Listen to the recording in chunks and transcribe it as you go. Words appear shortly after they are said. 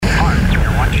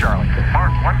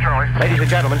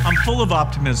Ladies and gentlemen, I'm full of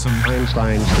optimism.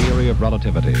 Einstein's theory of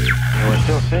relativity. We're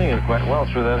still seeing it quite well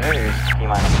through that haze.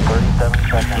 T-minus 37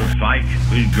 seconds. The fight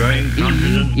is growing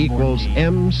confident. E equals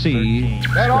MC.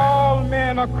 That all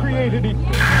men are created equal.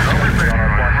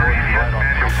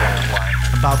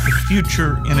 About the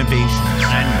future innovations.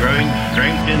 And growing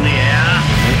strength in the air.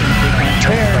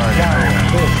 Tear down this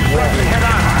wall. head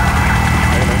on.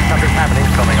 Something's happening.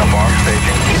 Coming up on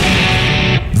staging.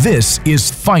 This is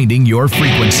Finding Your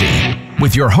Frequency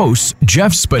with your hosts,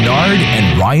 Jeff Spinard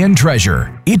and Ryan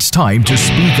Treasure. It's time to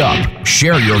speak up,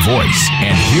 share your voice,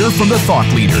 and hear from the thought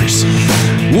leaders.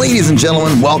 Ladies and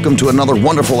gentlemen, welcome to another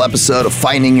wonderful episode of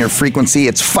Finding Your Frequency.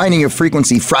 It's Finding Your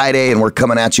Frequency Friday, and we're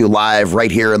coming at you live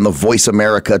right here in the Voice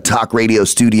America Talk Radio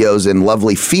studios in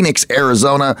lovely Phoenix,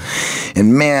 Arizona.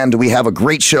 And man, do we have a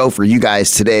great show for you guys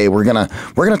today. We're gonna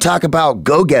talk about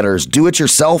go-getters,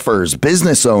 do-it-yourselfers,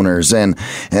 business owners, and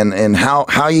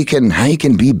how you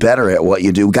can be better at what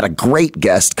you do. We got a great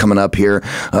guest coming up here,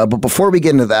 but before we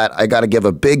get into that, I got to give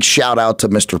a big shout out to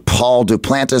Mr. Paul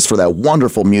Duplantis for that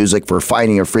wonderful music for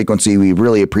Finding Your Frequency. We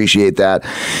really appreciate that.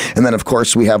 And then, of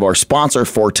course, we have our sponsor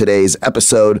for today's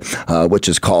episode, which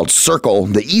is called Circle,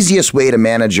 the easiest way to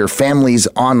manage your family's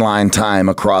online time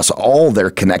across all their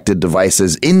connected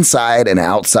devices inside and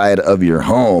outside of your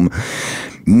home.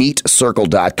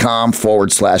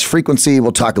 meetcircle.com/frequency.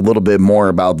 We'll talk a little bit more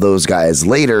about those guys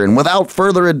later. And without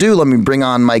further ado, let me bring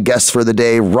on my guest for the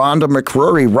day, Rhonda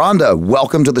McCrory. Rhonda,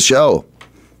 welcome to the show.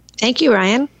 Thank you,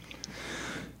 Ryan.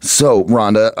 So,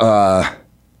 Rhonda,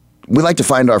 we like to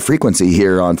find our frequency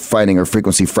here on Finding Our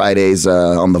Frequency Fridays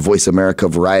on the Voice America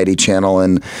Variety Channel.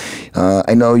 And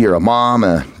I know you're a mom,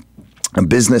 a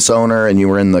business owner, and you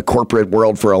were in the corporate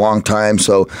world for a long time.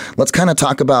 So let's kind of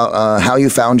talk about how you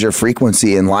found your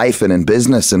frequency in life and in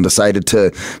business and decided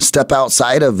to step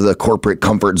outside of the corporate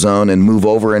comfort zone and move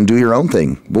over and do your own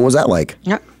thing. What was that like?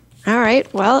 Yep. All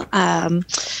right. Well,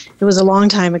 it was a long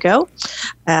time ago.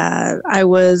 I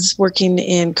was working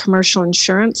in commercial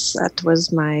insurance. That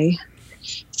was my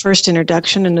first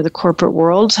introduction into the corporate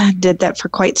world. I did that for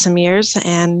quite some years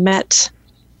and met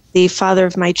the father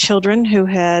of my children, who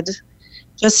had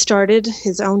just started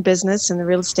his own business in the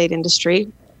real estate industry,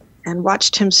 and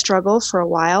watched him struggle for a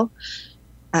while.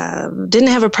 Didn't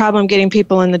have a problem getting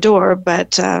people in the door,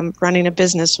 but running a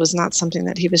business was not something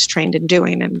that he was trained in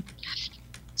doing. And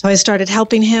so I started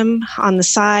helping him on the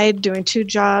side, doing 2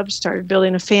 jobs, started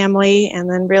building a family, and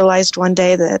then realized one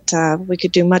day that we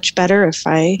could do much better if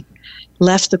I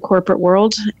left the corporate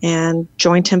world and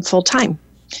joined him full time.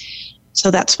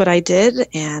 So that's what I did,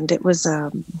 and it was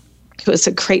a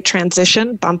great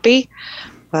transition, bumpy,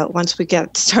 but once we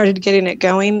started getting it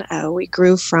going, we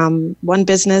grew from 1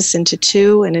 business into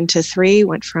 2 and into 3,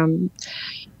 went from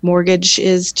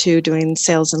mortgages to doing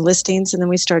sales and listings, and then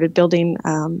we started building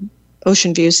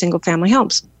ocean view single-family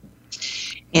homes.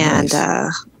 And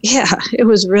Nice. It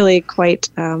was really quite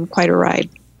a ride.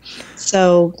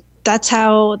 So that's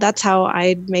how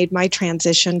I made my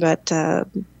transition, but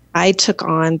I took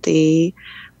on the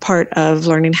part of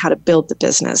learning how to build the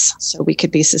business so we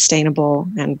could be sustainable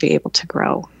and be able to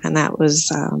grow. And that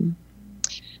was,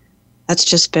 that's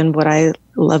just been what I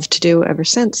love to do ever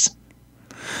since.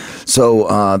 So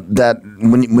that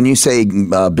when you say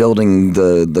building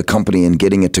the company and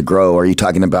getting it to grow, are you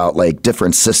talking about like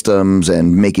different systems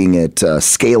and making it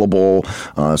scalable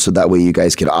so that way you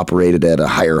guys could operate it at a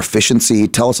higher efficiency?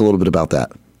 Tell us a little bit about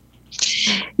that.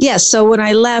 Yes. So when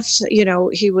I left,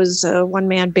 he was a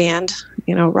one-man band,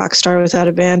 rock star without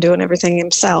a band, doing everything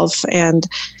himself. And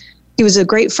he was a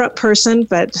great front person,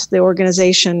 but the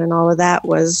organization and all of that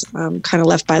was kind of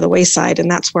left by the wayside. And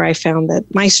that's where I found that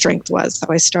my strength was. So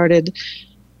I started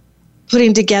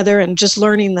putting together and just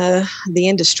learning the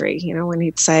industry, when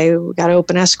he'd say, we got to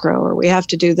open escrow or we have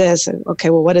to do this. And, okay,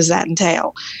 well, what does that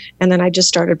entail? And then I just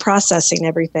started processing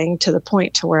everything to the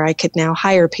point to where I could now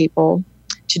hire people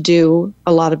to do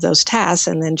a lot of those tasks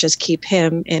and then just keep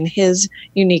him in his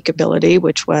unique ability,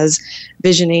 which was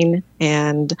visioning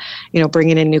and,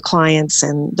 bringing in new clients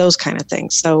and those kind of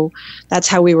things. So that's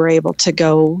how we were able to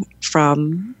go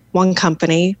from one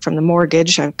company, from the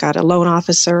mortgage. I've got a loan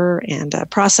officer and a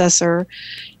processor.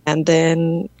 And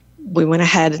then we went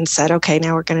ahead and said, okay,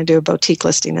 now we're going to do a boutique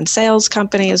listing and sales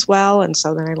company as well. And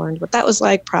so then I learned what that was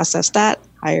like, processed that,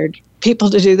 hired people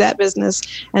to do that business.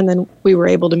 And then we were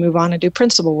able to move on and do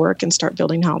principal work and start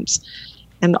building homes.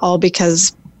 And all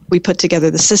because we put together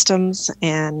the systems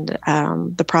and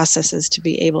the processes to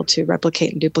be able to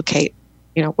replicate and duplicate,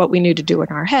 what we knew to do in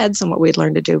our heads and what we'd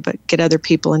learned to do, but get other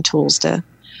people and tools to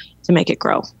make it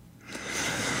grow.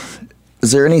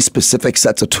 Is there any specific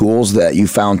sets of tools that you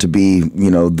found to be,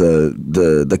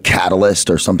 the catalyst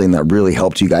or something that really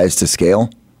helped you guys to scale?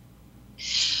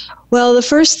 Well, the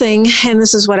first thing, and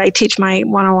this is what I teach my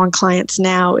one-on-one clients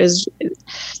now, is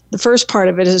the first part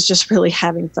of it is just really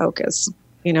having focus,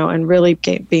 and really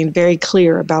being very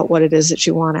clear about what it is that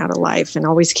you want out of life, and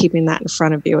always keeping that in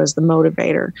front of you as the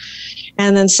motivator.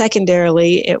 And then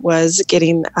secondarily, it was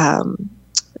getting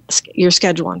your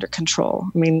schedule under control.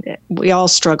 I mean, we all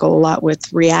struggle a lot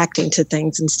with reacting to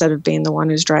things instead of being the one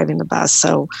who's driving the bus.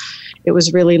 So it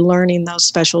was really learning those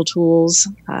special tools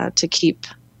to keep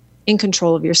in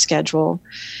control of your schedule.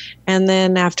 And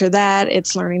then after that,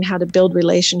 it's learning how to build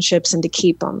relationships and to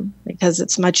keep them, because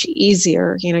it's much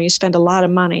easier. You spend a lot of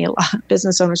money,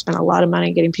 business owners spend a lot of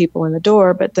money getting people in the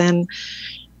door, but then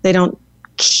they don't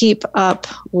keep up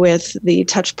with the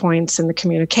touch points and the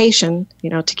communication,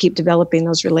 to keep developing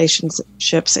those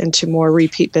relationships into more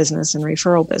repeat business and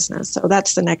referral business. So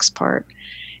that's the next part.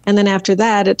 And then after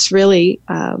that, it's really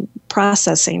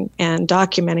processing and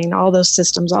documenting all those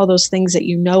systems, all those things that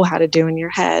you know how to do in your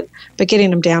head, but getting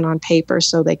them down on paper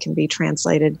so they can be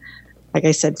translated, like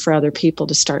I said, for other people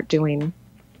to start doing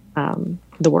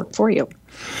the work for you.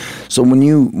 So when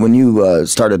you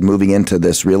started moving into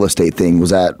this real estate thing, was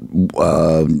that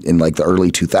in like the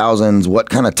early 2000s? What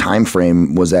kind of time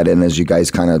frame was that in as you guys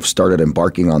kind of started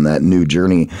embarking on that new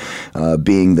journey,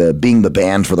 being the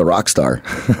band for the rock star?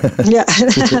 Yeah,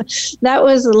 that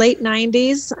was the late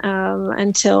 90s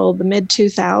until the mid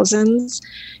 2000s,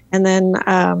 and then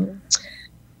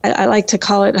I like to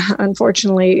call it,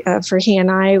 unfortunately, for he and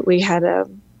I, we had a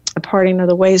parting of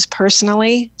the ways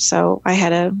personally. So I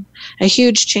had a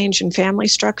huge change in family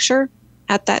structure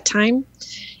at that time.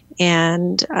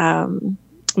 And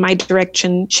my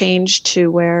direction changed to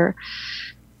where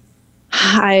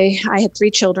I had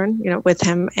 3 children, with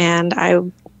him.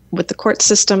 And with the court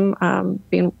system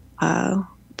being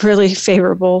really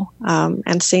favorable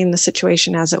and seeing the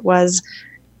situation as it was,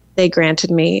 they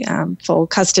granted me full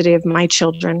custody of my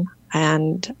children.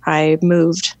 And I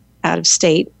moved out of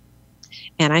state.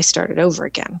 And I started over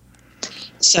again.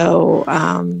 So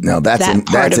now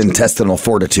that's intestinal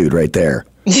fortitude right there.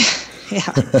 Yeah,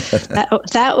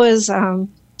 that was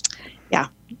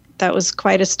that was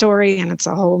quite a story, and it's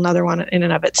a whole nother one in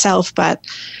and of itself. But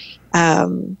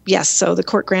yes, so the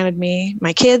court granted me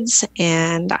my kids,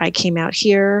 and I came out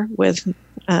here with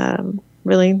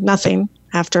really nothing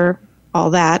after all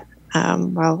that.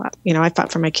 I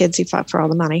fought for my kids. He fought for all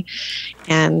the money,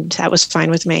 and that was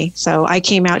fine with me. So I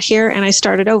came out here and I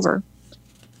started over.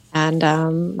 And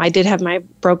I did have my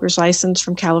broker's license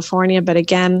from California, but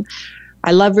again,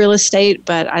 I love real estate,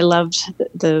 but I loved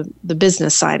the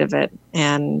business side of it.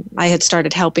 And I had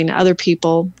started helping other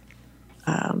people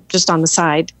just on the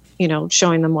side,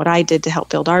 showing them what I did to help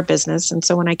build our business. And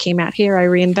so when I came out here, I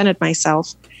reinvented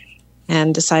myself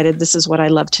and decided this is what I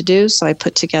love to do. So I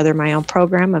put together my own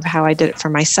program of how I did it for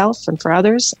myself and for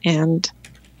others, and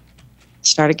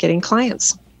started getting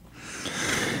clients.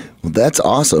 Well, that's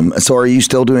awesome. So are you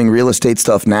still doing real estate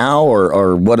stuff now,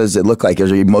 or what does it look like? Are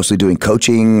you mostly doing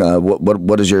coaching?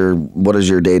 What is your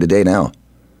day-to-day now?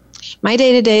 My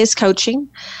day-to-day is coaching.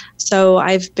 So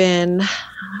I've been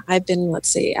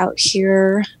out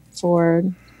here for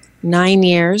 9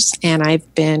 years, and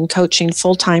I've been coaching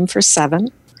full-time for 7.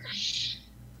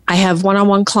 I have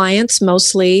one-on-one clients,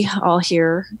 mostly all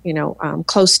here,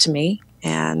 close to me,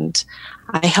 and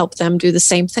I help them do the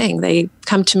same thing. They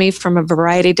come to me from a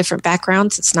variety of different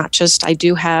backgrounds. It's not just, I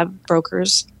do have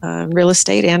brokers, real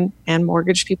estate and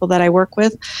mortgage people that I work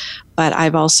with, but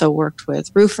I've also worked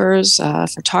with roofers,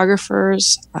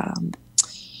 photographers,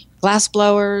 glass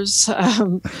blowers,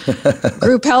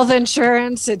 group health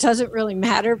insurance. It doesn't really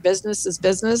matter. Business is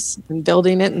business, and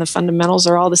building it and the fundamentals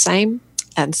are all the same.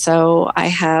 And so I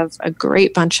have a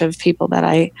great bunch of people that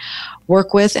I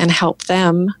work with and help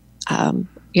them,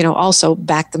 also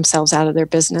back themselves out of their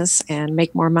business and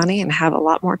make more money and have a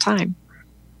lot more time.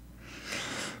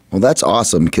 Well, that's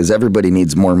awesome, because everybody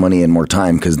needs more money and more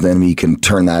time, because then we can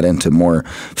turn that into more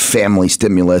family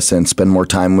stimulus and spend more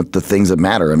time with the things that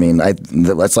matter. I mean,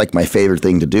 that's like my favorite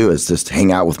thing to do is just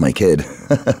hang out with my kid.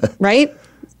 Right?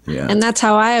 Yeah. And that's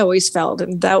how I always felt.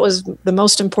 And that was the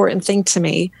most important thing to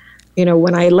me.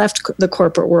 When I left the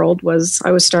corporate world, was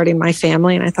I was starting my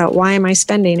family, and I thought, why am I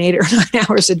spending 8 or 9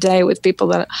 hours a day with people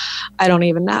that I don't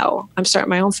even know? I'm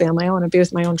starting my own family. I want to be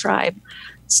with my own tribe.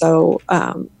 So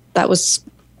that was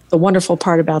the wonderful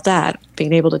part about that,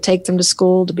 being able to take them to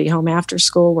school, to be home after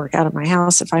school, work out of my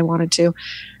house if I wanted to,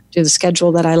 do the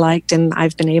schedule that I liked. And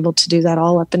I've been able to do that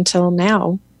all up until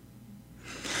now.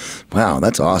 Wow,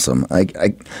 that's awesome.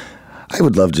 I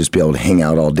would love to just be able to hang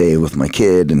out all day with my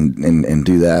kid and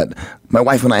do that. My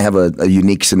wife and I have a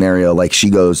unique scenario. Like, she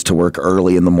goes to work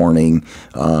early in the morning,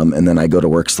 and then I go to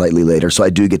work slightly later. So I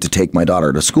do get to take my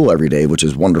daughter to school every day, which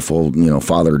is wonderful.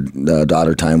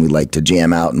 Father-daughter time. We like to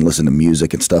jam out and listen to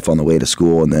music and stuff on the way to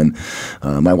school. And then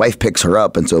my wife picks her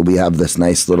up, and so we have this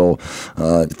nice little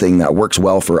thing that works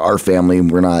well for our family.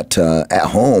 We're not at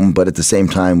home, but at the same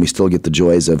time, we still get the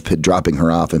joys of dropping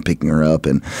her off and picking her up.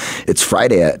 And it's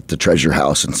Friday at the Treasure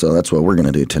House, and so that's what we're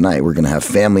going to do tonight. We're going to have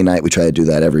family night. We try to do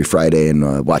that every Friday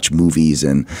and watch movies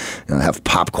and have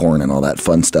popcorn and all that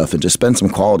fun stuff and just spend some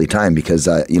quality time because,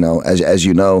 as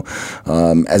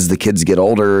the kids get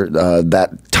older, that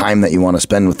time that you want to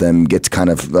spend with them gets kind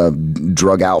of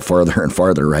drug out farther and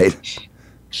farther, right?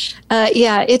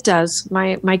 Yeah, it does.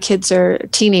 My kids are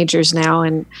teenagers now,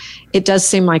 and it does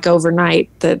seem like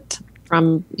overnight that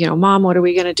from, Mom, what are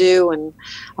we going to do? And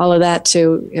all of that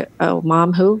to, oh,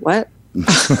 Mom, who? What? leave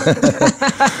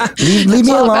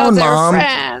me alone, Mom.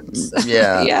 Friends.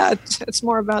 Yeah. Yeah. It's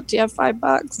more about, do you have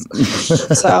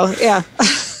 $5? So, yeah.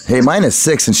 Hey, mine is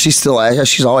 6, and she's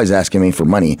always asking me for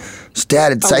money.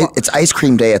 Dad, it's ice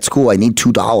cream day at school. I need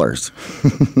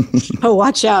 $2. Oh,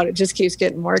 watch out. It just keeps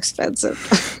getting more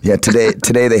expensive. Yeah,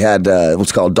 today they had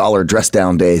what's called dollar dress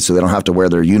down day, so they don't have to wear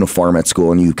their uniform at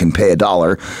school, and you can pay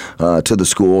 $1 to the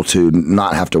school to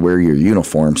not have to wear your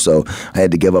uniform. So I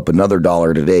had to give up another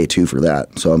 $1 today, too, for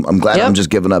that. So I'm glad I'm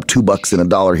just giving up $2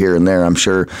 and $1 here and there. I'm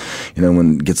sure,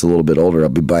 when it gets a little bit older, I'll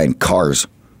be buying cars.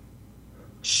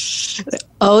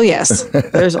 Oh, yes.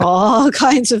 There's all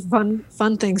kinds of fun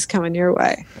things coming your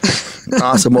way.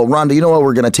 Awesome. Well, Rhonda, you know what?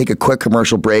 We're going to take a quick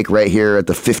commercial break right here at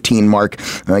the 15 mark.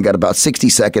 I got about 60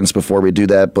 seconds before we do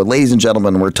that. But ladies and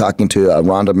gentlemen, we're talking to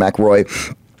Rhonda McRoy,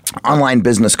 online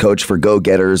business coach for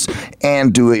go-getters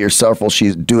and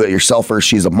do-it-yourselfer.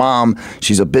 She's a mom.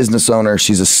 She's a business owner.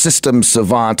 She's a systems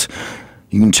savant.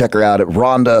 You can check her out at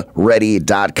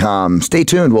rhondaready.com. Stay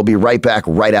tuned. We'll be right back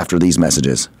right after these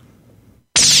messages.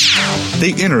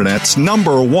 The Internet's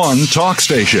 #1 talk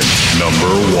station.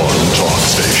 #1 talk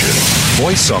station.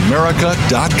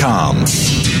 VoiceAmerica.com.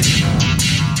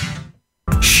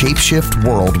 Shapeshift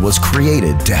World was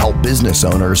created to help business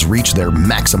owners reach their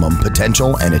maximum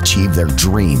potential and achieve their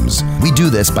dreams. We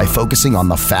do this by focusing on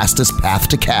the fastest path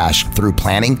to cash through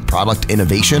planning, product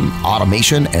innovation,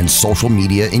 automation, and social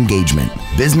media engagement.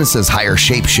 Businesses hire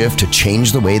Shapeshift to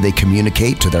change the way they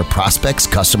communicate to their prospects,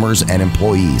 customers, and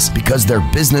employees because their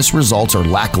business results are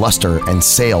lackluster and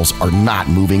sales are not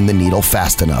moving the needle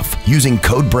fast enough. Using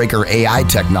Codebreaker AI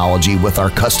technology with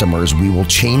our customers, we will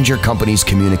change your company's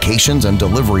communications and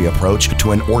delivery approach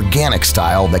to an organic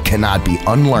style that cannot be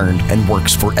unlearned and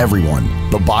works for everyone.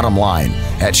 The bottom line,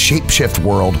 at Shapeshift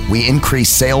World, we increase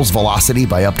sales velocity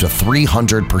by up to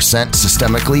 300%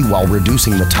 systemically while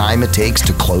reducing the time it takes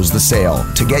to close the sale.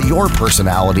 To get your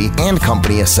personality and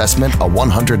company assessment a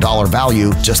 $100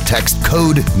 value, just text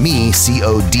code ME,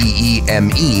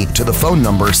 CODEME, to the phone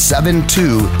number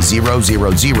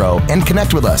 72000 and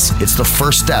connect with us. It's the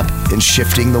first step in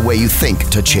shifting the way you think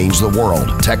to change the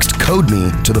world. Text code ME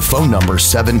to the phone number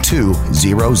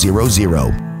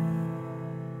 72000.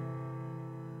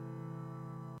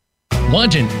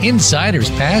 Want an insider's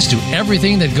pass to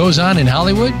everything that goes on in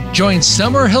Hollywood? Join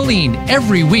Summer Helene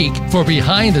every week for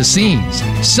Behind the Scenes.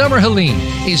 Summer Helene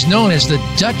is known as the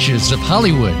Duchess of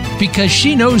Hollywood because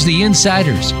she knows the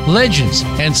insiders, legends,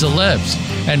 and celebs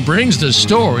and brings the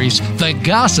stories, the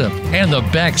gossip, and the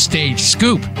backstage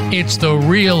scoop. It's the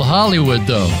real Hollywood,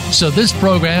 though. So this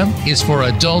program is for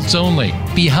adults only.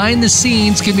 Behind the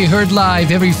Scenes can be heard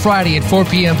live every Friday at 4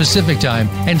 p.m. Pacific Time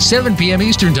and 7 p.m.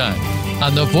 Eastern Time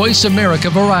on the Voice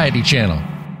America Variety Channel.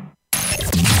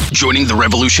 Joining the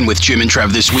revolution with Jim and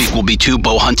Trav this week will be two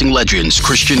bow hunting legends,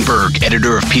 Christian Berg,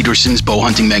 editor of Peterson's Bow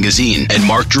Hunting Magazine, and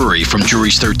Mark Drury from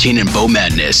Drury's 13 and Bow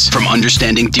Madness. From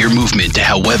understanding deer movement to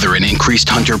how weather and increased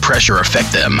hunter pressure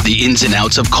affect them, the ins and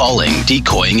outs of calling,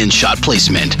 decoying, and shot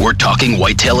placement, we're talking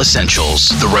whitetail essentials.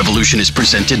 The revolution is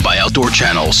presented by Outdoor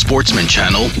Channel, Sportsman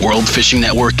Channel, World Fishing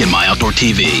Network, and My Outdoor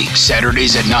TV.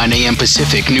 Saturdays at 9 a.m.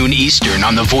 Pacific, noon Eastern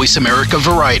on the Voice America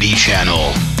Variety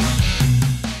Channel.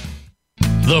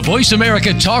 The Voice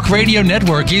America Talk Radio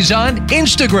Network is on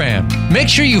Instagram. Make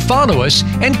sure you follow us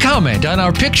and comment on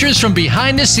our pictures from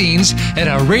behind the scenes at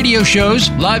our radio shows,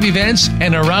 live events,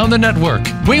 and around the network.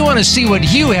 We want to see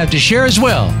what you have to share as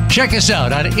well. Check us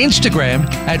out on Instagram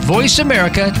at Voice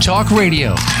America Talk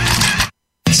Radio.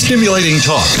 Stimulating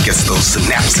talk gets those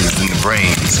synapses in the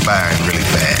brain firing really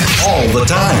fast. All the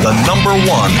time. The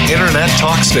 #1 Internet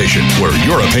talk station where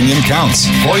your opinion counts.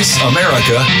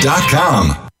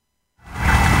 VoiceAmerica.com.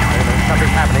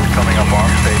 Something's happening, coming up on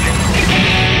staging.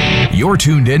 You're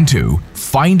tuned into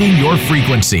Finding Your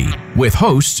Frequency with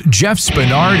hosts Jeff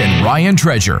Spinard and Ryan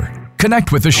Treasure.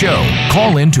 Connect with the show.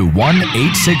 Call in to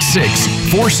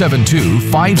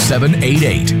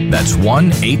 1-866-472-5788. That's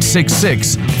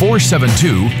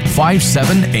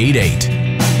 1-866-472-5788.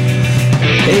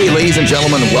 Hey, ladies and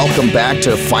gentlemen, welcome back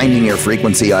to Finding Your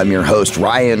Frequency. I'm your host,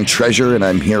 Ryan Treasure, and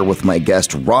I'm here with my guest,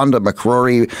 Rhonda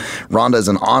McCrory. Rhonda is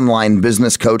an online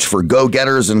business coach for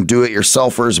go-getters and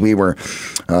do-it-yourselfers. We were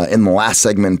in the last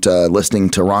segment listening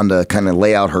to Rhonda kind of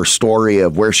lay out her story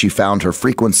of where she found her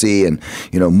frequency and,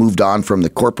 moved on from the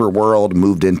corporate world,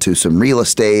 moved into some real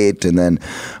estate, and then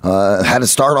had to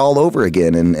start all over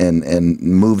again and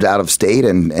moved out of state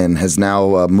and has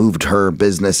now moved her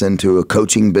business into a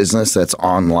coaching business that's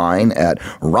online at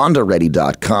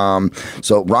RhondaReady.com.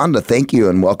 So, Rhonda, thank you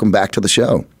and welcome back to the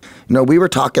show. We were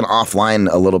talking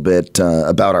offline a little bit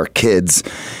about our kids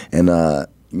and,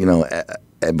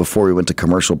 before we went to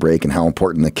commercial break and how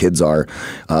important the kids are.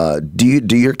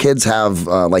 Do your kids have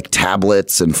like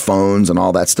tablets and phones and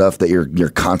all that stuff that you're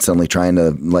constantly trying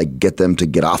to like get them to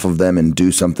get off of them and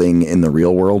do something in the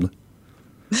real world?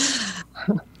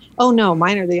 Oh no,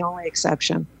 mine are the only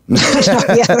exception. It's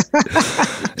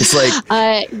like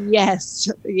yes.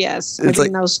 I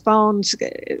mean, those phones,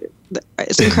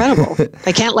 it's incredible.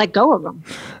 I can't let go of them.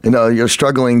 You're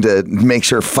struggling to make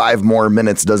sure 5 more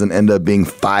minutes doesn't end up being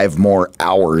 5 more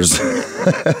hours.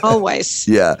 Always.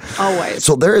 Yeah. Always.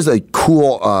 So there is a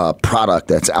cool product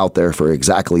that's out there for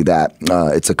exactly that.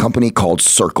 It's a company called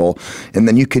Circle, and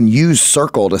then you can use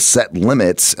Circle to set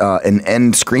limits and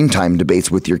end screen time debates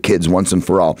with your kids once and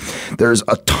for all. There's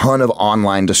a ton of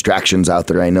online distractions out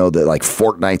there. I know that like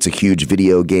Fortnite's a huge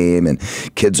video game, and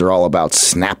kids are all about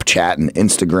Snapchat and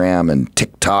Instagram and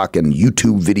TikTok and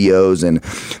YouTube videos, and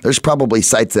there's probably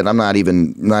sites that I'm not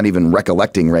even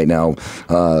recollecting right now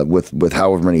with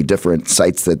however many different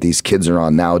sites that these kids are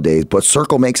on nowadays. But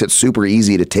Circle makes it super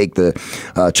easy to take the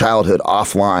childhood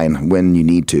offline when you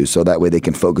need to, so that way they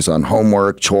can focus on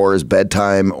homework, chores,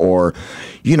 bedtime, or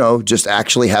just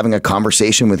actually having a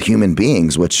conversation with human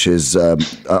beings, which is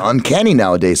uncanny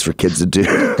nowadays for kids to do.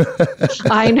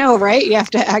 I know, right? You have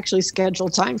to actually schedule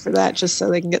time for that just so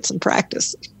they can get some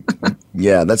practice.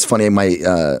 Yeah, that's funny.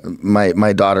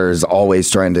 My daughter is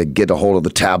always trying to get a hold of the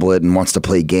tablet and wants to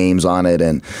play games on it.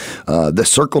 And the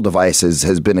Circle device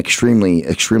has been extremely,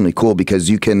 extremely cool because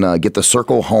you can get the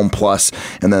Circle Home Plus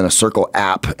and then a Circle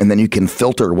app, and then you can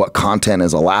filter what content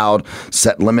is allowed,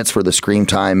 set limits for the screen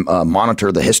time, monitor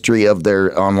the history of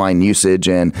their online usage,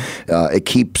 and it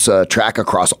keeps track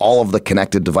across all of the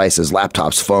connected devices,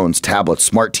 laptops, phones, tablets,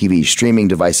 smart TVs, streaming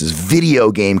devices,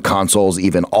 video game consoles,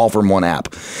 even all from one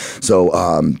app. So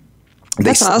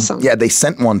that's awesome. Yeah, they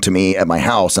sent one to me at my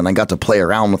house, and I got to play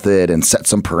around with it and set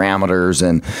some parameters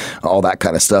and all that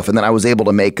kind of stuff. And then I was able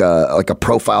to make a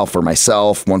profile for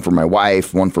myself, one for my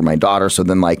wife, one for my daughter. So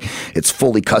then it's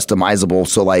fully customizable.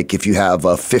 So if you have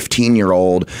a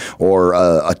 15-year-old or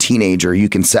a teenager, you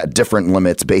can set different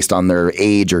limits based on their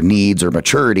age or needs or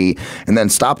maturity, and then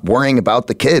stop worrying about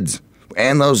the kids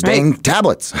and those dang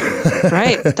tablets.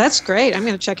 Right. That's great. I'm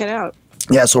going to check it out.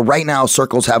 Yeah, so right now,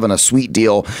 Circle's having a sweet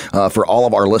deal for all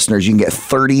of our listeners. You can get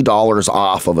 $30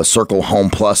 off of a Circle Home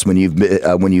Plus when you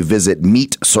visit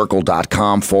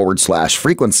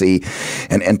meetcircle.com/frequency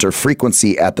and enter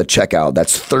frequency at the checkout.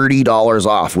 That's $30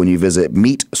 off when you visit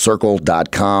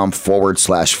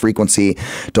meetcircle.com/frequency.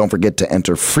 Don't forget to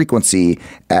enter frequency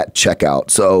at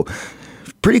checkout. So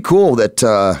pretty cool that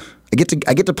I get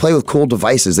to play with cool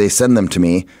devices. They send them to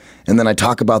me, and then I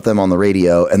talk about them on the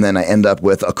radio, and then I end up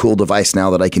with a cool device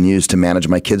now that I can use to manage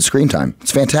my kids' screen time.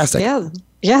 It's fantastic.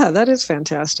 Yeah, that is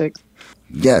fantastic.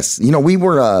 Yes, we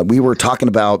were talking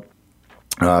about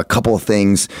a couple of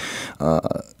things,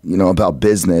 about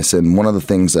business, and one of the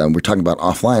things we're talking about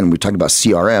offline, we talked about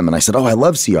CRM, and I said, "Oh, I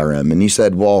love CRM," and you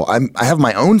said, "Well, I have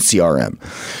my own CRM,"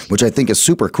 which I think is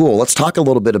super cool. Let's talk a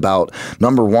little bit about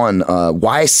number one,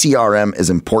 why CRM is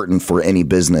important for any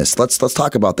business. Let's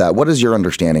talk about that. What is your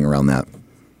understanding around that?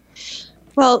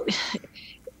 Well,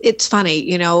 it's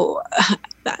funny,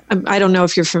 I don't know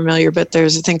if you're familiar, but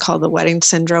there's a thing called the wedding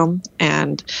syndrome,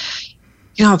 and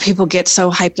people get so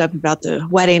hyped up about the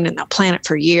wedding and they'll plan it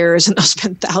for years and they'll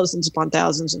spend thousands upon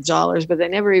thousands of dollars, but they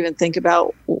never even think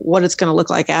about what it's going to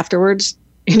look like afterwards,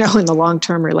 in the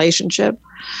long-term relationship.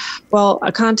 Well,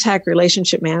 a contact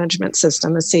relationship management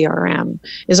system, a CRM,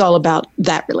 is all about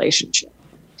that relationship.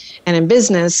 And in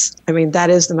business, that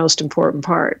is the most important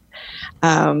part.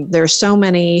 There are so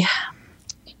many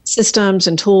systems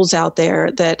and tools out there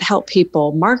that help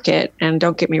people market. And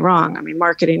don't get me wrong,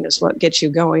 marketing is what gets you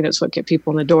going. It's what gets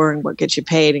people in the door and what gets you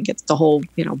paid and gets the whole,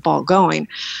 ball going.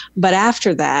 But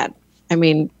after that, I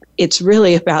mean, it's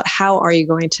really about how are you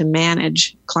going to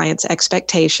manage clients'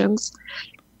 expectations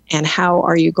and how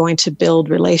are you going to build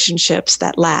relationships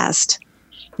that last.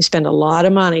 You spend a lot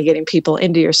of money getting people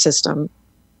into your system,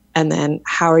 and then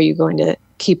how are you going to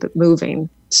keep it moving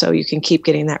so you can keep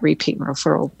getting that repeat and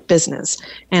referral business?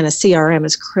 And a CRM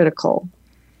is critical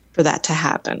for that to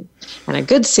happen. And a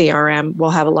good CRM will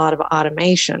have a lot of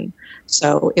automation,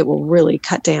 so it will really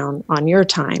cut down on your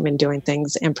time in doing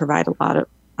things and provide a lot of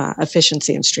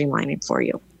efficiency and streamlining for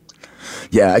you.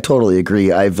 Yeah, I totally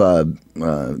agree. I've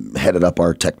headed up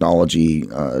our technology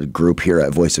group here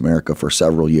at Voice America for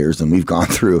several years, and we've gone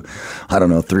through,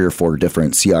 3 or 4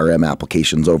 different CRM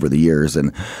applications over the years.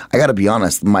 And I got to be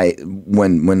honest,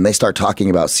 when they start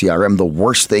talking about CRM, the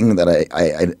worst thing that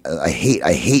I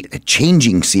hate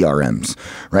changing CRMs,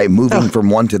 right? Moving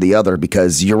from one to the other,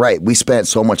 because you're right. We spent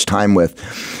so much time with,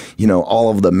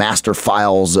 all of the master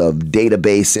files of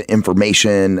database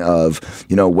information of,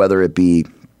 whether it be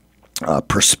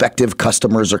prospective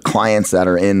customers or clients that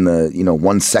are in the,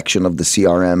 one section of the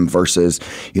CRM versus,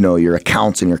 your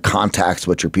accounts and your contacts,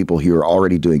 which are people who you're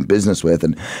already doing business with,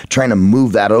 and trying to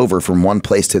move that over from one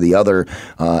place to the other,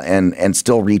 and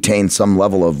still retain some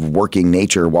level of working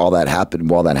nature while that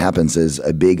happens is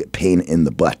a big pain in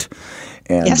the butt.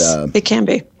 And, yes, it can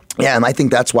be. Yeah, and I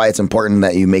think that's why it's important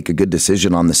that you make a good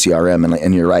decision on the CRM,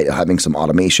 and you're right, having some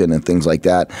automation and things like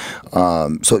that.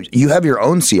 So you have your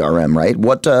own CRM, right?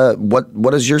 What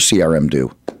does your CRM do?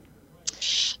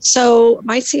 So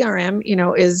my CRM,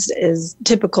 is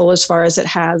typical as far as it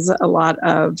has a lot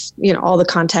of, all the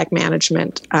contact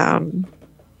management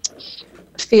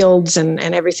fields and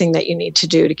everything that you need to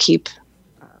do to keep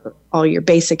all your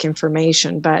basic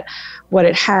information. But what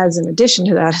it has in addition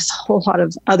to that is a whole lot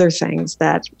of other things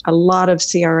that a lot of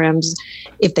CRMs,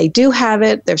 if they do have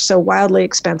it, they're so wildly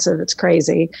expensive, it's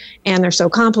crazy. And they're so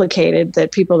complicated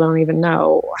that people don't even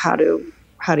know how to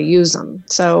use them.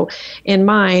 So in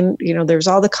mine, there's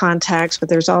all the contacts, but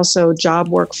there's also job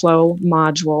workflow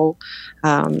module.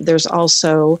 There's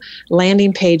also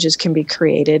landing pages can be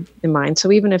created in mine.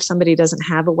 So even if somebody doesn't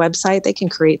have a website, they can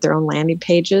create their own landing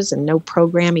pages and no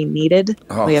programming needed.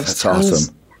 Oh, that's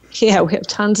awesome. Yeah, we have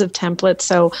tons of templates.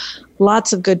 So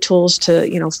lots of good tools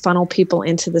to, funnel people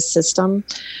into the system.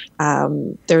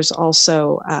 There's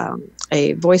also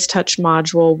a voice touch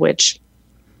module, which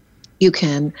you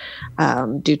can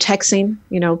do texting,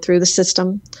 through the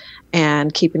system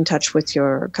and keep in touch with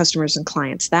your customers and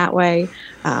clients that way.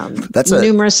 That's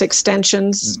numerous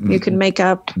extensions you can make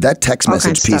up. That text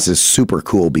message piece is super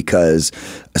cool because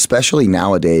especially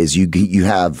nowadays, you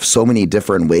have so many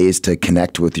different ways to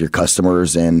connect with your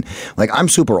customers. And I'm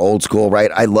super old school,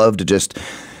 right? I love to just...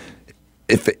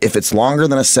 If it's longer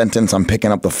than a sentence, I'm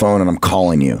picking up the phone and I'm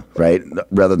calling you, right?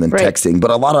 Rather than texting. But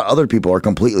a lot of other people are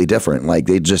completely different.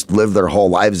 They just live their whole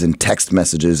lives in text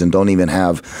messages and don't even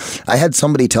have... I had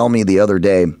somebody tell me the other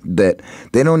day that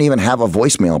they don't even have a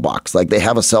voicemail box. They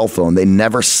have a cell phone. They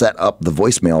never set up the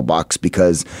voicemail box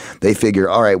because they figure,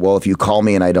 all right, well, if you call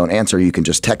me and I don't answer, you can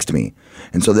just text me.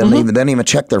 And so they don't even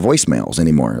check their voicemails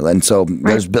anymore. And so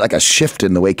there's a shift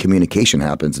in the way communication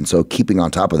happens. And so keeping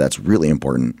on top of that's really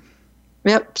important.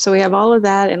 Yep. So we have all of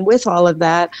that. And with all of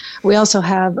that, we also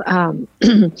have a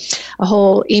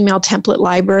whole email template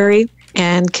library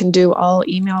and can do all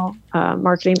email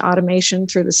marketing automation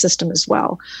through the system as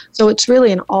well. So it's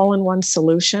really an all-in-one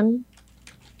solution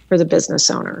for the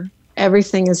business owner.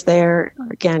 Everything is there.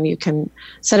 Again, you can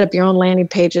set up your own landing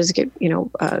pages, get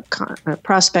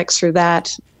prospects through that.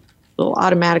 It'll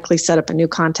automatically set up a new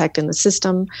contact in the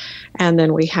system. And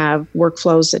then we have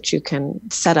workflows that you can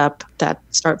set up that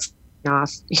start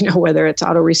off, whether it's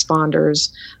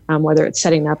autoresponders, whether it's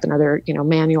setting up another,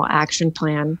 manual action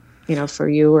plan, for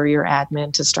you or your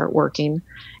admin to start working.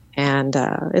 And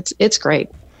it's great.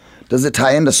 Does it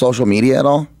tie into social media at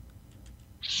all?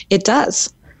 It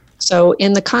does. So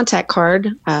in the contact card,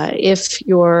 if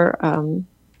your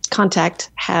contact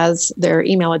has their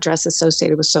email address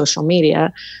associated with social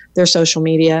media, their social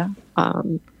media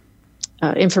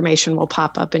information will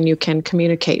pop up and you can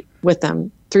communicate with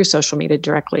them through social media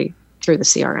directly through the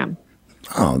CRM.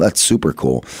 Oh, that's super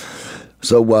cool.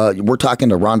 So we're talking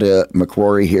to Rhonda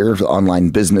McRory here,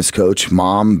 online business coach,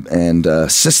 mom, and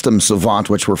system savant,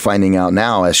 which we're finding out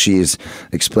now as she's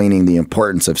explaining the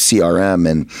importance of CRM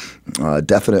and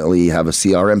definitely have a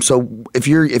CRM. So if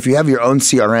you have your own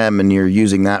CRM and you're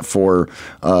using that for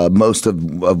most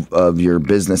of your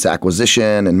business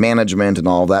acquisition and management and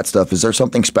all of that stuff, is there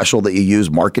something special that you use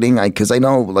marketing? Because I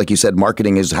know, like you said,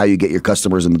 marketing is how you get your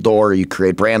customers in the door, you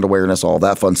create brand awareness, all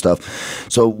that fun stuff.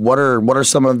 So what are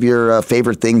some of your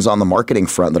favorite things on the marketing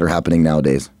front that are happening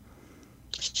nowadays?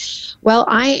 Well,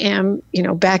 I am,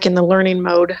 back in the learning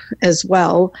mode as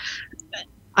well.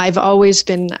 I've always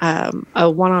been a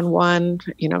one-on-one,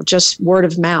 just word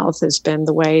of mouth has been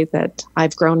the way that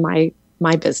I've grown my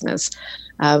business.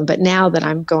 But now that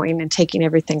I'm going and taking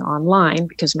everything online,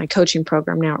 because my coaching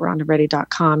program now at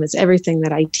RhondaReady.com is everything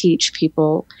that I teach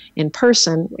people in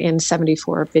person in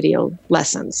 74 video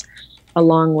lessons,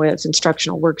 along with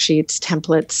instructional worksheets,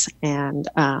 templates, and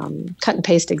cut and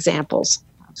paste examples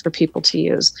for people to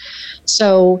use.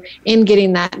 So in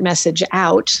getting that message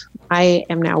out, I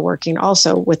am now working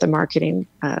also with a marketing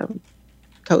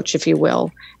coach, if you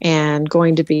will, and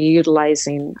going to be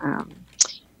utilizing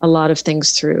a lot of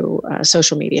things through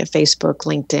social media, Facebook,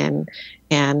 LinkedIn,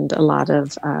 and a lot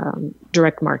of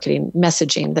direct marketing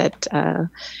messaging that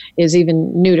is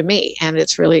even new to me. And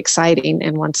it's really exciting.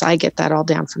 And once I get that all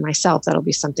down for myself, that'll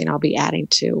be something I'll be adding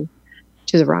to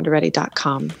the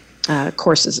RhondaReady.com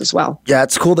courses as well. Yeah,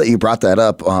 it's cool that you brought that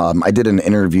up. I did an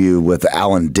interview with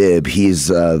Alan Dibb. He's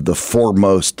the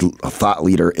foremost thought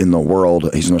leader in the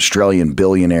world. He's an Australian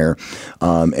billionaire,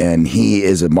 and he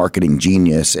is a marketing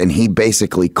genius. And he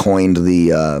basically coined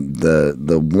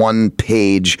the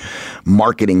one-page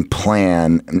marketing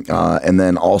plan, and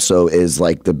then also is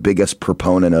like the biggest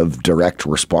proponent of direct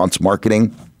response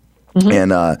marketing. Mm-hmm.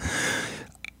 And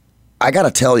I got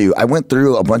to tell you, I went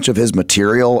through a bunch of his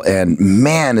material, and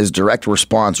man, is direct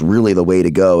response really the way to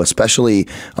go, especially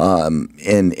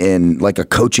in like a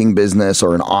coaching business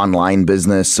or an online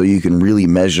business, so you can really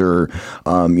measure,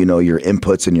 your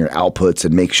inputs and your outputs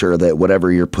and make sure that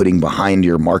whatever you're putting behind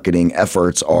your marketing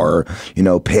efforts are,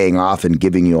 paying off and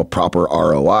giving you a proper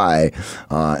ROI.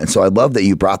 And so I love that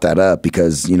you brought that up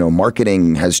because,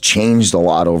 marketing has changed a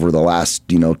lot over the last,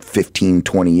 15,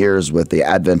 20 years with the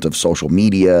advent of social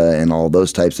media and all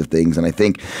those types of things. And I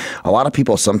think a lot of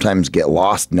people sometimes get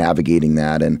lost navigating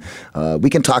that. And we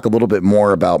can talk a little bit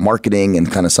more about marketing and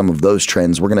kind of some of those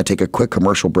trends. We're going to take a quick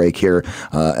commercial break here,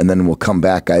 and then we'll come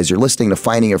back, guys. You're listening to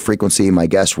Finding Your Frequency. My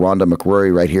guest, Rhonda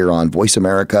McRory, right here on Voice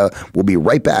America. We'll be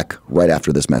right back right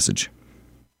after this message.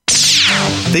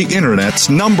 The Internet's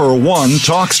 #1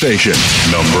 talk station.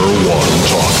 #1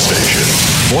 talk station.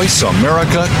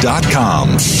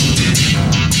 VoiceAmerica.com.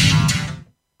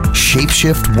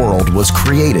 Shapeshift World was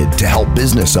created to help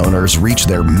business owners reach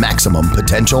their maximum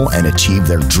potential and achieve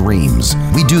their dreams.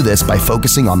 We do this by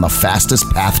focusing on the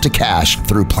fastest path to cash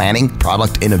through planning,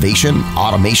 product innovation,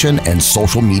 automation, and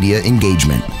social media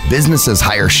engagement. Businesses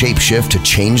hire Shapeshift to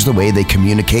change the way they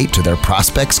communicate to their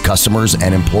prospects, customers,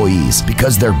 and employees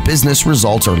because their business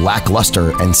results are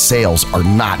lackluster and sales are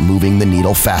not moving the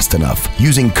needle fast enough.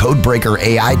 Using Codebreaker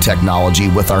AI technology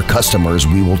with our customers,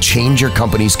 we will change your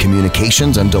company's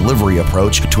communications and delivery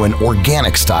approach to an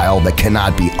organic style that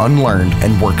cannot be unlearned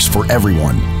and works for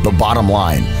everyone. The bottom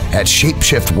line, at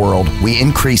Shapeshift World, we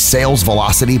increase sales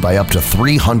velocity by up to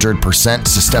 300%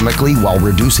 systemically while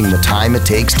reducing the time it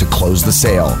takes to close the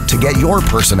sale. To get your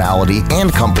personality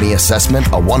and company assessment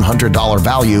a $100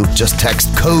 value, just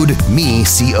text code ME,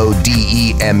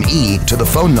 CODEME, to the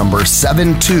phone number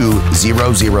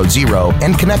 72000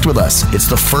 and connect with us. It's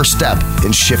the first step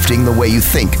in shifting the way you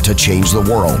think to change the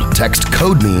world. Text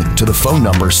code ME to the phone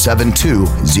number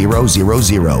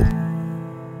 72000.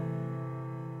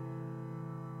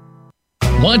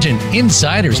 Want an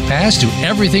insider's pass to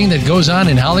everything that goes on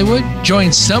in Hollywood?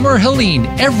 Join Summer Helene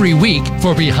every week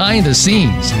for Behind the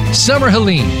Scenes. Summer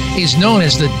Helene is known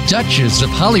as the Duchess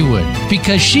of Hollywood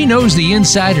because she knows the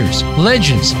insiders,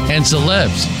 legends, and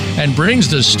celebs and brings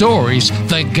the stories,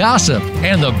 the gossip,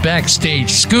 and the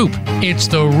backstage scoop. It's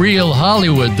the real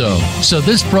Hollywood, though. So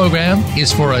this program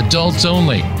is for adults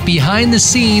only. Behind the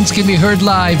Scenes can be heard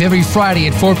live every Friday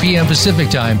at 4 p.m. Pacific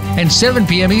Time and 7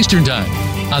 p.m. Eastern Time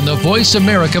on the Voice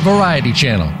America Variety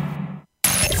Channel.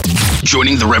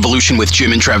 Joining the revolution with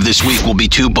Jim and Trav this week will be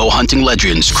two bow hunting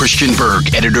legends, Christian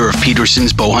Berg, editor of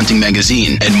Peterson's Bow Hunting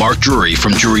Magazine, and Mark Drury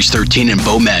from Jury's 13 and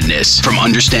Bow Madness. From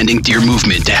understanding deer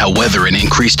movement to how weather and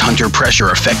increased hunter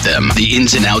pressure affect them, the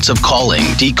ins and outs of calling,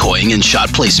 decoying, and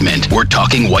shot placement, we're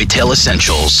talking whitetail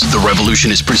essentials. The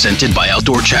revolution is presented by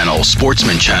Outdoor Channel,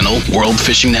 Sportsman Channel, World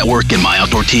Fishing Network, and My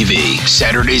Outdoor TV.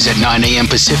 Saturdays at 9 a.m.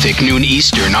 Pacific, noon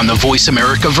Eastern on the Voice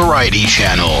America Variety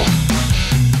Channel.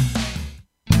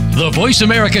 The Voice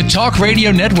America Talk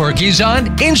Radio Network is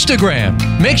on Instagram.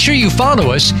 Make sure you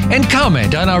follow us and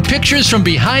comment on our pictures from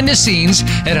behind the scenes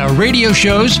at our radio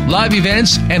shows, live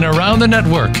events, and around the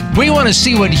network. We want to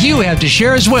see what you have to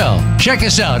share as well. Check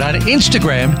us out on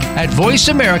Instagram at Voice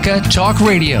America Talk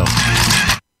Radio.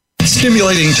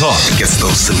 Stimulating talk gets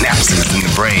those synapses in the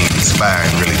brain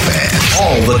firing really fast.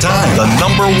 All the time. The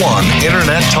 #1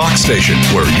 internet talk station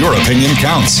where your opinion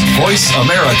counts.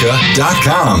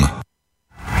 VoiceAmerica.com.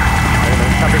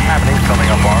 Traffic happenings coming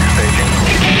up on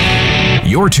staging.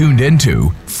 You're tuned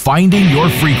into Finding Your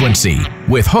Frequency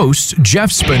with hosts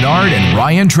Jeff Spinard and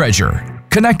Ryan Treasure.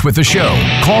 Connect with the show.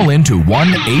 Call in to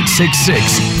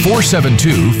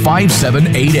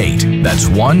 1-866-472-5788. That's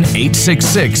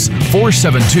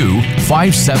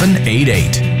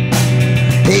 1-866-472-5788.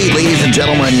 Hey, ladies and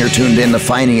gentlemen, you're tuned in to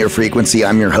Finding Your Frequency.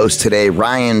 I'm your host today,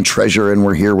 Ryan Treasure, and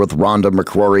we're here with Rhonda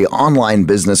McCrory, online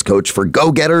business coach for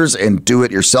go-getters and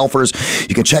do-it-yourselfers.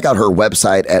 You can check out her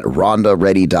website at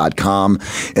rhondaready.com.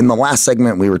 In the last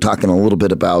segment, we were talking a little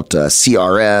bit about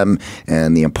CRM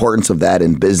and the importance of that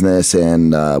in business,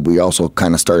 and we also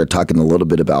kind of started talking a little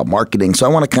bit about marketing. So I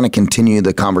want to kind of continue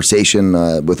the conversation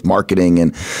with marketing,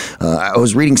 and I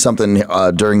was reading something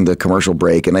during the commercial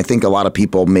break, and I think a lot of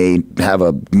people may have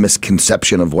a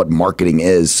misconception of what marketing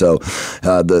is. So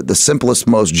the simplest,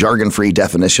 most jargon-free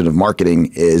definition of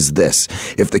marketing is this.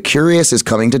 If the curious is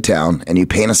coming to town and you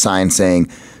paint a sign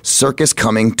saying, circus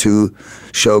coming to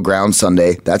showground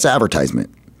Sunday, that's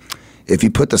advertisement. If you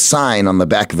put the sign on the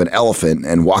back of an elephant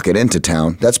and walk it into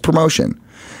town, that's promotion.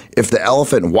 If the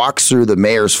elephant walks through the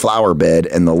mayor's flower bed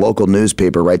and the local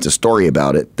newspaper writes a story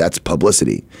about it, that's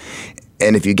publicity.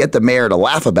 And if you get the mayor to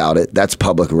laugh about it, that's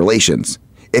public relations.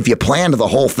 If you planned the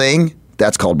whole thing,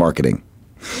 that's called marketing.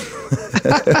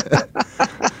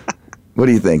 What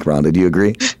do you think, Rhonda? Do you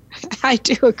agree? I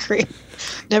do agree.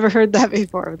 Never heard that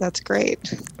before. That's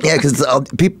great. Yeah, because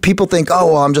people think, oh,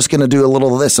 well, I'm just going to do a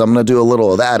little of this. I'm going to do a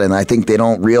little of that. And I think they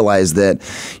don't realize that,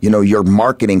 your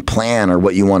marketing plan or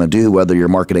what you want to do, whether you're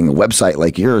marketing a website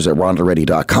like yours at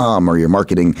rhondaready.com or you're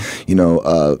marketing,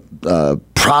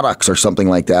 products or something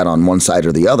like that on one side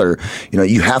or the other,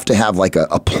 you have to have like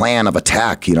a plan of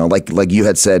attack, like you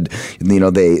had said,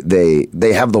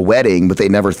 they have the wedding, but they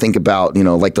never think about,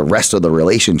 like the rest of the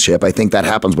relationship. I think that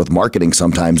happens with marketing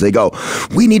sometimes. They go,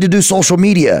 we need to do social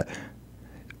media,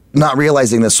 not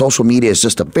realizing that social media is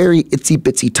just a very itsy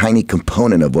bitsy tiny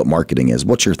component of what marketing is.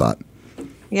 What's your thought?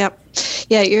 Yep.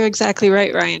 Yeah, you're exactly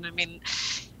right, Ryan. I mean,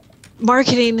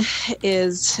 marketing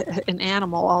is an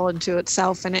animal all into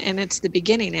itself, and it's the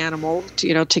beginning animal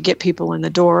to get people in the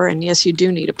door. And yes, you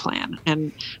do need a plan,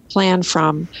 and plan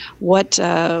from what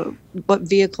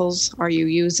vehicles are you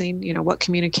using, what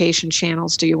communication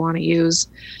channels do you want to use,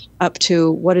 up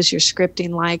to what is your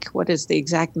scripting like, what is the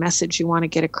exact message you want to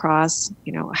get across,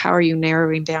 how are you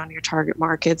narrowing down your target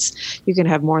markets. You can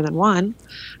have more than one,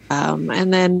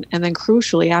 and then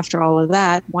crucially, after all of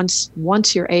that, once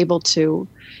you're able to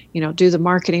do the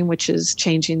marketing, which is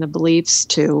changing the beliefs,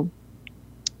 to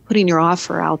putting your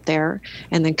offer out there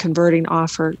and then converting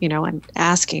offer, and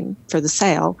asking for the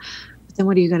sale. But then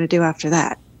what are you going to do after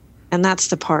that? And that's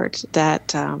the part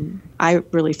that I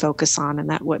really focus on, and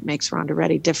that's what makes Rhonda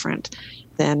Ready different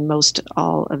than most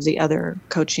all of the other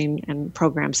coaching and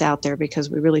programs out there, because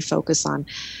we really focus on,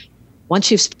 once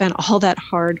you've spent all that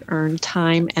hard-earned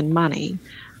time and money,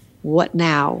 what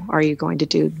now are you going to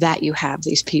do that you have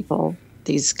these people,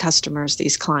 these customers,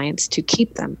 these clients, to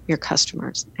keep them your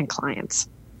customers and clients,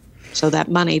 so that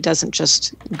money doesn't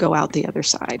just go out the other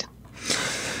side.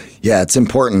 Yeah, it's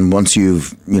important once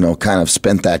you've, kind of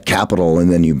spent that capital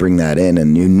and then you bring that in,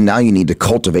 and now you need to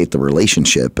cultivate the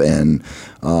relationship. And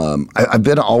I've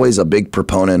been always a big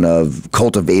proponent of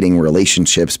cultivating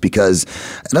relationships, because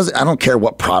I don't care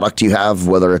what product you have,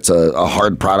 whether it's a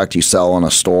hard product you sell on a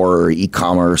store or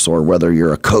e-commerce, or whether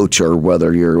you're a coach, or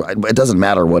whether it doesn't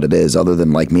matter what it is, other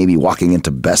than like maybe walking into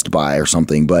Best Buy or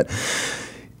something. But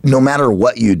no matter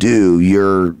what you do,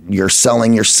 you're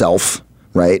selling yourself.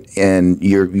 Right. And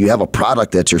you have a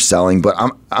product that you're selling, but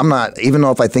I'm not, even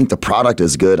though if I think the product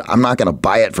is good, I'm not going to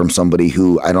buy it from somebody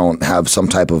who I don't have some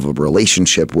type of a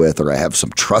relationship with, or I have some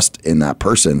trust in that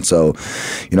person. So,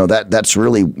 that's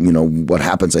really, what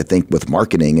happens, I think, with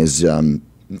marketing is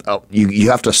you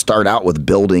have to start out with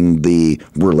building the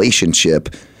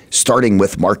relationship, starting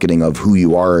with marketing of who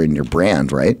you are and your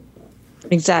brand, right?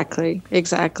 Exactly.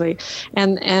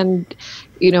 And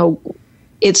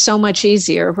it's so much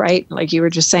easier, right? Like you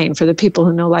were just saying, for the people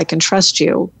who know, like, and trust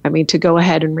you, to go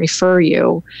ahead and refer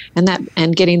you,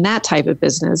 and getting that type of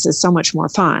business is so much more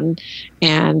fun,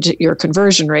 and your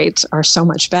conversion rates are so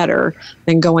much better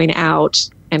than going out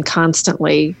and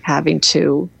constantly having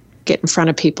to get in front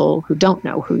of people who don't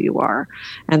know who you are.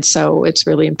 And so it's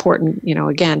really important,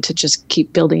 again, to just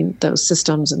keep building those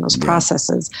systems and those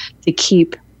processes to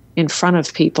keep in front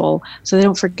of people so they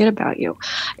don't forget about you.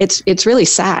 It's really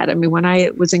sad. When I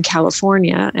was in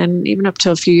California, and even up to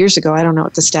a few years ago, I don't know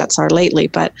what the stats are lately,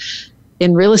 but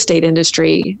in real estate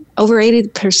industry, over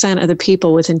 80% of the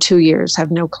people within 2 years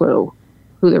have no clue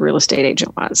who the real estate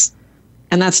agent was.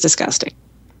 And that's disgusting,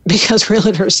 because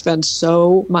realtors spend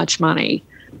so much money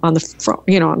on the front,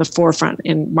 on the forefront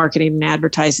in marketing and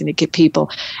advertising to get people.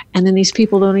 And then these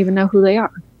people don't even know who they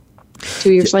are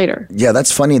 2 years later. Yeah,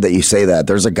 that's funny that you say that.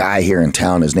 There's a guy here in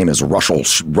town. His name is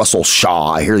Russell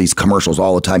Shaw. I hear these commercials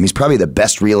all the time. He's probably the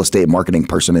best real estate marketing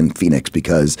person in Phoenix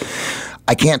because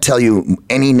I can't tell you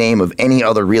any name of any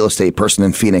other real estate person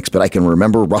in Phoenix, but I can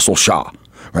remember Russell Shaw.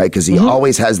 Right? Because he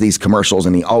always has these commercials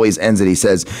and he always ends it. He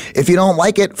says, if you don't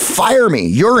like it, fire me.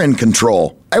 You're in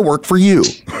control. I work for you.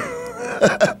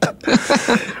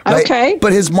 Right? Okay.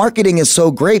 But his marketing is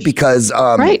so great because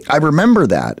I remember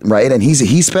that, right? And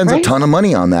he spends a ton of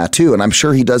money on that too. And I'm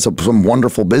sure he does some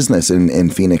wonderful business in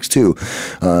Phoenix too.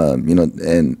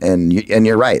 And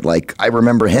you're right. Like I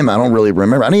remember him. I don't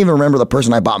even remember the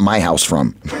person I bought my house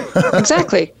from.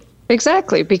 Exactly.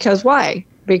 Because why?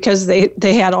 Because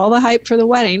they had all the hype for the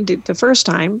wedding the first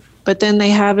time, but then they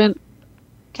haven't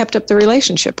kept up the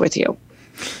relationship with you.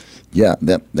 Yeah,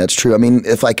 that's true. I mean,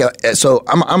 so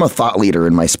I'm a thought leader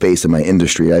in my space, in my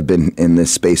industry. I've been in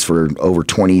this space for over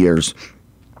 20 years.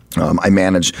 I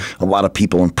manage a lot of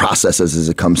people and processes as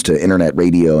it comes to internet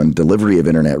radio and delivery of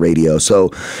internet radio. So,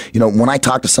 when I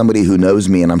talk to somebody who knows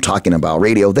me and I'm talking about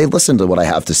radio, they listen to what I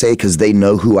have to say because they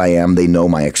know who I am. They know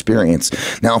my experience.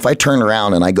 Now, if I turn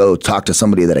around and I go talk to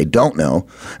somebody that I don't know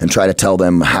and try to tell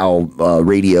them how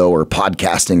radio or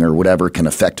podcasting or whatever can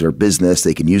affect their business,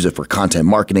 they can use it for content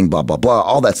marketing, blah, blah, blah,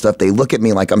 all that stuff, they look at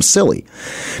me like I'm silly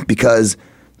because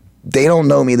they don't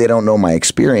know me, they don't know my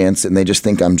experience, and they just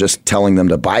think I'm just telling them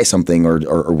to buy something or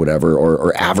whatever,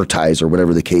 or advertise or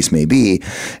whatever the case may be.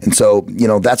 And so,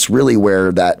 that's really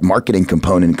where that marketing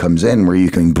component comes in, where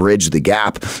you can bridge the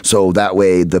gap. So that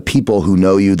way the people who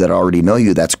know you, that already know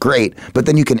you, that's great. But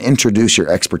then you can introduce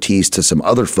your expertise to some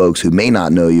other folks who may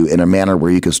not know you in a manner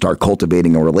where you can start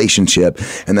cultivating a relationship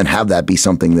and then have that be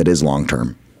something that is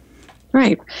long-term.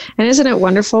 Right. And isn't it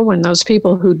wonderful when those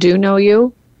people who do know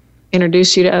you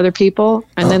introduce you to other people,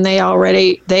 and then they are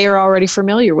already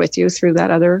familiar with you through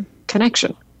that other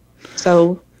connection.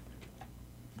 So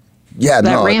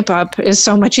ramp up is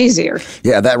so much easier.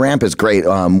 Yeah, that ramp is great.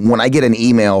 When I get an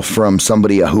email from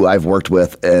somebody who I've worked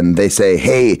with and they say,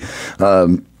 hey,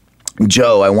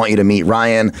 Joe, I want you to meet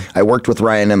Ryan. I worked with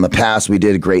Ryan in the past. We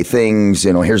did great things.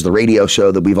 Here's the radio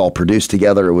show that we've all produced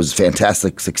together. It was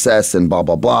fantastic success and blah,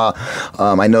 blah, blah.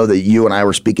 I know that you and I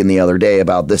were speaking the other day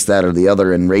about this, that, or the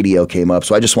other, and radio came up.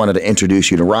 So I just wanted to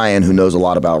introduce you to Ryan, who knows a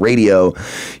lot about radio.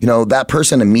 That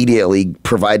person immediately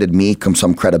provided me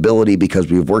some credibility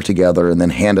because we've worked together, and then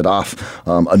handed off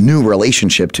a new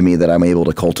relationship to me that I'm able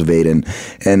to cultivate. And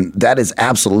that is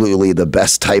absolutely the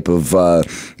best type of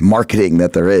marketing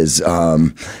that there is.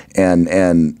 And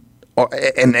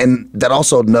that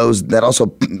also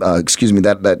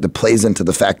that plays into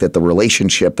the fact that the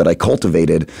relationship that I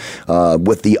cultivated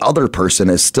with the other person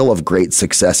is still of great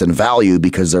success and value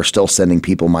because they're still sending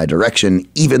people my direction,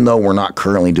 even though we're not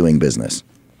currently doing business.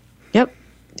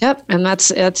 Yep. And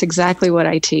that's exactly what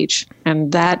I teach.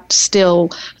 And that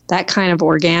kind of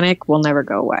organic will never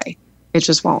go away. It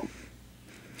just won't.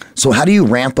 So how do you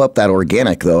ramp up that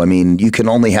organic, though? I mean, you can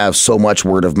only have so much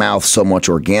word of mouth, so much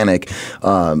organic.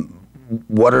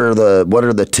 What are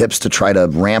the tips to try to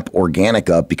ramp organic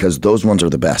up? Because those ones are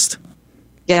the best.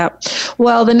 Yeah.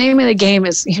 Well, the name of the game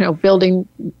is, building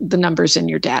the numbers in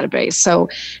your database. So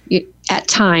at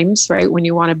times, right, when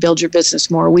you want to build your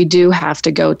business more, we do have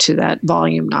to go to that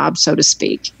volume knob, so to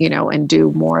speak, and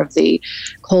do more of the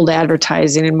cold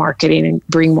advertising and marketing and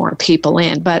bring more people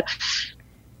in. But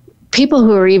people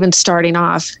who are even starting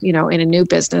off, in a new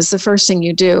business, the first thing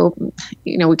you do,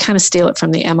 we kind of steal it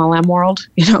from the MLM world,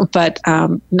 but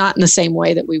not in the same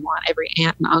way that we want every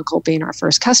aunt and uncle being our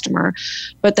first customer,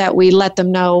 but that we let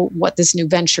them know what this new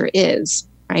venture is,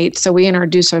 right? So we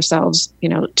introduce ourselves,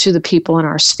 to the people in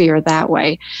our sphere that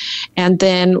way. And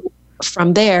then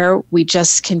from there, we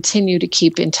just continue to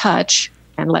keep in touch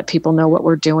and let people know what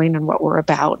we're doing and what we're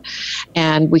about.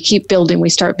 And we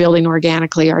start building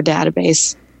organically our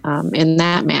database in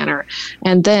that manner.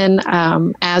 And then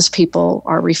as people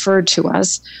are referred to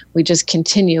us, we just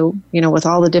continue, with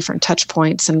all the different touch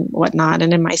points and whatnot.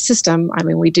 And in my system,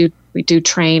 we do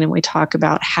train and we talk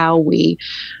about how we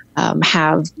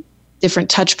have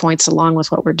different touch points along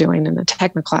with what we're doing in the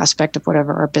technical aspect of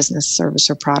whatever our business,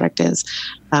 service, or product is,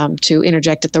 to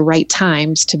interject at the right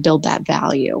times to build that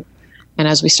value. And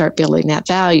as we start building that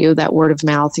value, that word of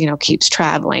mouth, keeps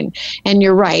traveling. And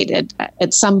you're right.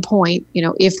 At some point,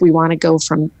 if we want to go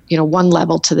from, one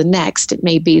level to the next, it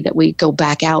may be that we go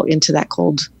back out into that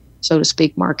cold, so to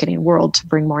speak, marketing world to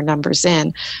bring more numbers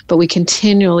in. But we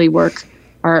continually work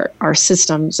our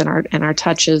systems and our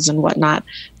touches and whatnot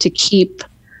to keep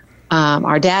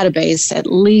our database, at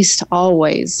least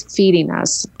always feeding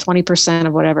us 20%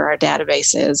 of whatever our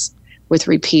database is with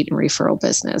repeat and referral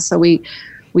business. So we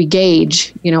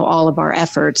gauge, all of our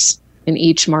efforts in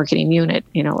each marketing unit,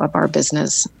 of our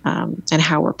business, and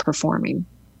how we're performing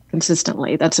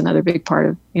consistently. That's another big part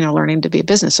of, learning to be a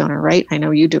business owner, right? I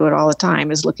know you do it all the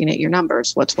time, is looking at your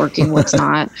numbers, what's working, what's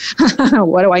not,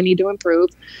 what do I need to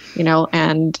improve,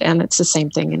 and it's the same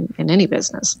thing in any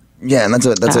business. Yeah, and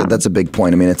that's a big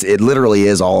point. I mean, it literally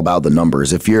is all about the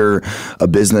numbers. If you're a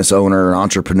business owner, an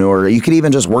entrepreneur, you could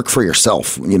even just work for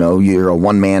yourself. You're a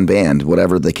one-man band,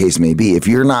 whatever the case may be. If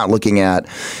you're not looking at,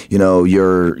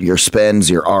 your spends,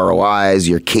 your ROIs,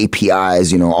 your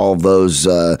KPIs, all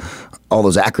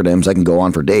those acronyms, I can go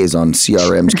on for days on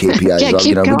CRMs, KPIs.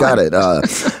 We got it.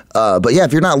 But yeah,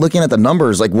 if you're not looking at the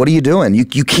numbers, like, what are you doing?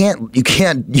 You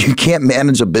can't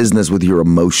manage a business with your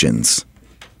emotions.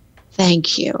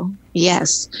 Thank you.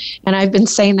 Yes. And I've been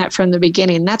saying that from the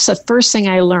beginning. That's the first thing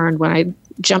I learned when I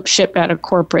jumped ship out of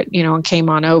corporate, and came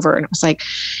on over. And it was like,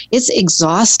 it's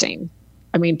exhausting.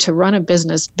 I mean, to run a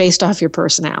business based off your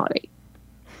personality.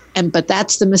 But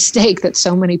that's the mistake that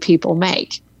so many people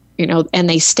make, and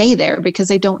they stay there because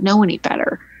they don't know any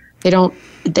better.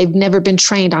 They've never been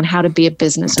trained on how to be a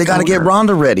business owner. They got to get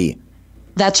Rhonda ready.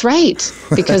 That's right,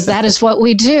 because that is what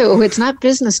we do. It's not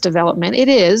business development. It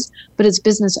is, but it's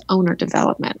business owner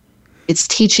development. It's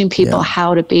teaching people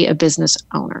how to be a business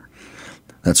owner.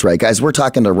 That's right, guys. We're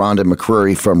talking to Rhonda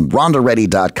McCrory from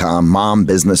RhondaReady.com, mom,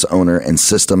 business owner, and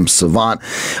systems savant.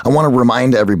 I want to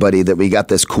remind everybody that we got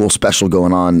this cool special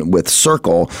going on with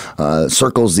Circle.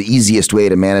 Circle's the easiest way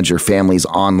to manage your family's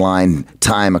online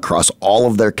time across all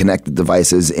of their connected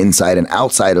devices inside and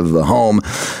outside of the home.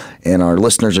 And our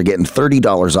listeners are getting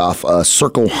 $30 off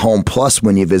Circle Home Plus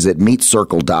when you visit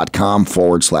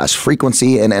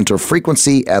meetcircle.com/frequency and enter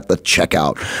frequency at the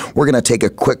checkout. We're going to take a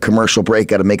quick commercial break.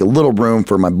 Got to make a little room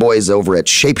for my boys over at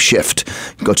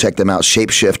Shapeshift. Go check them out,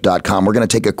 shapeshift.com. We're going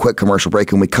to take a quick commercial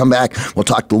break. When we come back, we'll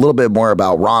talk a little bit more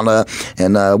about Rhonda,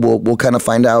 and we'll kind of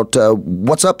find out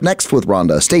what's up next with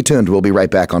Rhonda. Stay tuned. We'll be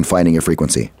right back on Finding Your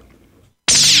Frequency.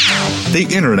 The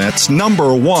Internet's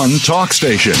 #1 talk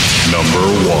station.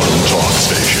 #1 talk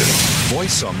station.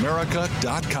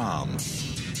 VoiceAmerica.com.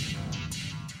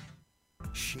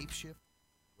 Shapeshift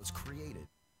was created.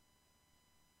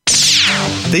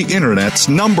 The Internet's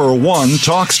 #1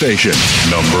 talk station.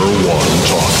 #1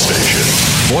 talk station.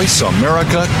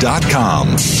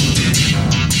 VoiceAmerica.com.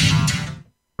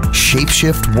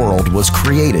 Shapeshift World was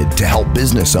created to help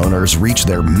business owners reach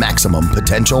their maximum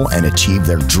potential and achieve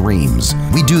their dreams.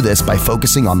 We do this by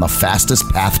focusing on the fastest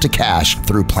path to cash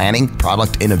through planning,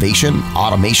 product innovation,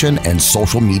 automation, and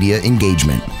social media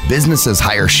engagement. Businesses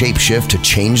hire Shapeshift to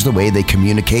change the way they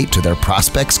communicate to their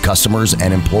prospects, customers,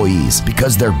 and employees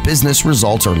because their business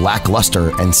results are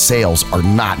lackluster and sales are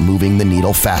not moving the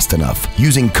needle fast enough.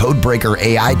 Using Codebreaker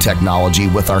AI technology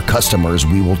with our customers,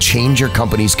 we will change your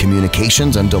company's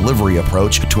communications and delivery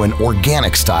approach to an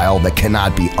organic style that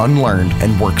cannot be unlearned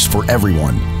and works for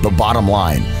everyone. The bottom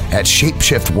line, at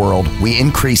Shapeshift World, we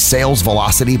increase sales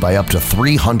velocity by up to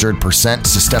 300%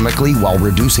 systemically while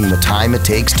reducing the time it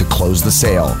takes to close the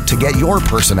sale. To get your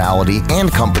personality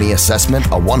and company assessment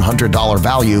a $100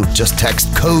 value, just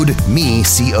text code ME,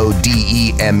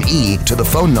 CODEME, to the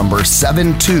phone number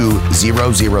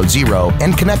 72000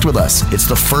 and connect with us. It's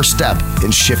the first step in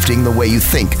shifting the way you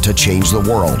think to change the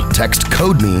world. Text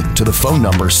code ME to the phone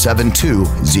number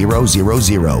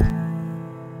 72000.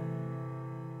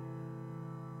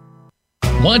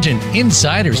 Want an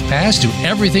insider's pass to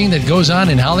everything that goes on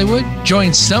in Hollywood?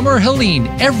 Join Summer Helene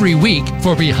every week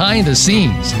for Behind the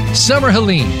Scenes. Summer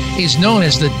Helene is known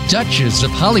as the Duchess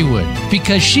of Hollywood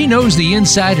because she knows the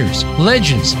insiders,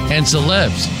 legends, and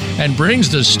celebs, and brings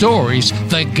the stories,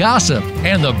 the gossip,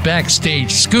 and the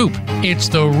backstage scoop. It's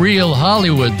the real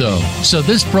Hollywood, though, so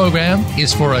this program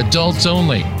is for adults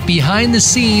only. Behind the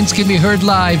Scenes can be heard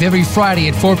live every Friday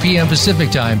at 4 p.m. Pacific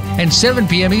Time and 7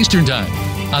 p.m. Eastern Time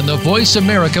on the Voice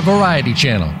America Variety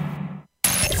Channel.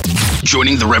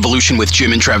 Joining the revolution with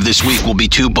Jim and Trav this week will be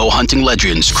two bow hunting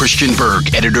legends, Christian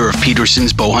Berg, editor of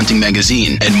Peterson's Bow Hunting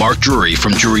Magazine, and Mark Drury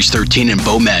from Jury's 13 and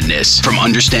Bow Madness. From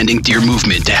understanding deer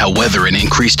movement to how weather and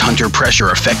increased hunter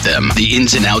pressure affect them, the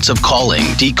ins and outs of calling,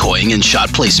 decoying, and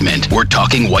shot placement, we're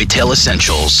talking whitetail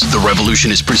essentials. The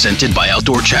revolution is presented by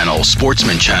Outdoor Channel,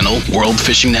 Sportsman Channel, World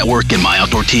Fishing Network, and My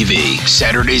Outdoor TV.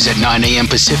 Saturdays at 9 a.m.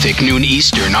 Pacific, noon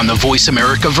Eastern on the Voice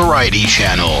America Variety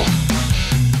Channel.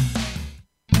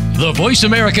 The Voice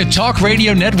America Talk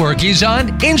Radio Network is on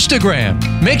Instagram.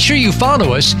 Make sure you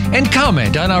follow us and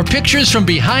comment on our pictures from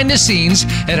behind the scenes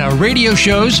at our radio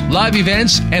shows, live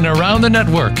events, and around the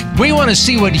network. We want to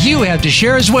see what you have to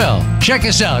share as well. Check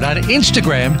us out on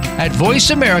Instagram at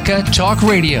Voice America Talk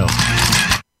Radio.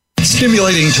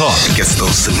 Stimulating talk Gets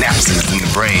those synapses in the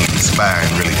brain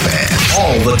firing really fast.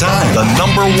 all the time. The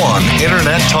number one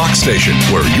internet talk station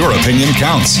where your opinion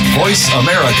counts.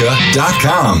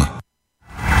 VoiceAmerica.com.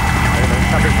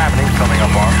 Something's happening. Coming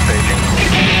up on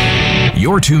staging.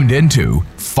 You're tuned into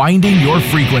Finding Your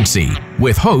Frequency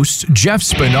with hosts Jeff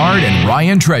Spinard and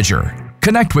Ryan Treasure.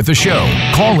 Connect with the show.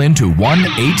 Call in to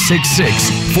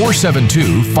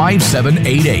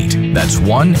 1-866-472-5788. That's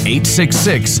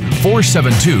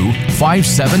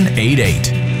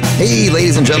 1-866-472-5788. Hey,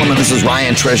 ladies and gentlemen, this is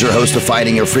Ryan Treasure, host of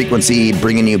Finding Your Frequency,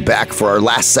 bringing you back for our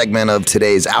last segment of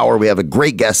today's hour. We have a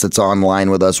great guest that's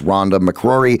online with us, Rhonda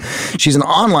McCrory. She's an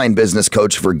online business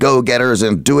coach for go-getters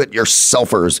and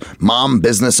do-it-yourselfers, mom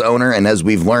business owner, and as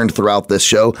we've learned throughout this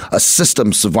show, a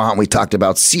systems savant. We talked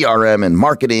about CRM and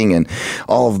marketing and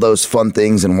all of those fun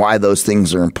things and why those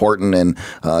things are important and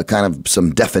kind of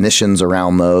some definitions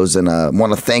around those. And I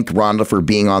want to thank Rhonda for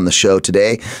being on the show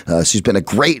today. She's been a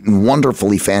great and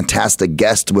wonderfully fantastic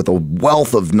guest with a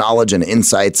wealth of knowledge and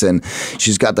insights, and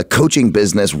she's got the coaching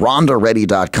business,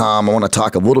 RhondaReady.com. I want to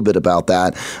talk a little bit about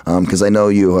that because I know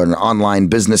you are an online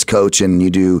business coach and you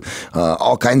do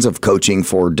all kinds of coaching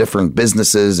for different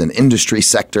businesses and industry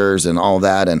sectors and all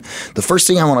that. And the first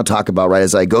thing I want to talk about, right,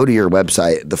 as I go to your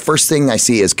website, the first thing I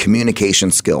see is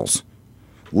communication skills,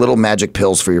 little magic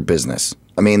pills for your business.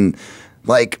 I mean,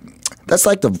 that's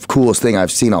like the coolest thing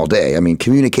I've seen all day. I mean,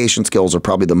 communication skills are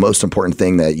probably the most important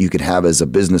thing that you could have as a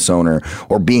business owner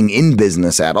or being in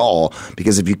business at all,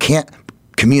 because if you can't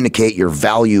communicate your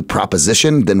value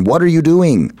proposition, then what are you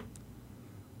doing?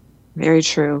 Very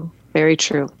true. Very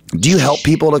true. Do you help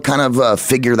people to kind of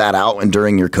figure that out and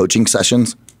during your coaching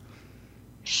sessions?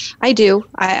 I do.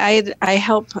 I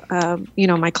help,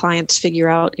 my clients figure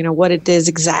out, what it is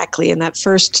exactly. And that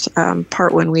first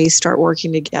part when we start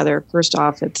working together, first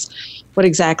off, it's what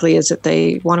exactly is it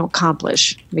they want to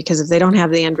accomplish? Because if they don't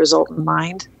have the end result in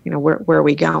mind, where are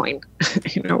we going?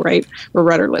 Right? We're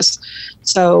rudderless.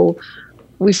 So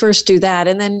we first do that.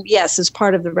 And then, yes, as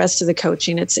part of the rest of the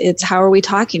coaching, it's how are we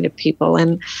talking to people?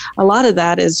 And a lot of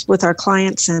that is with our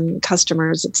clients and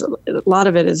customers. A lot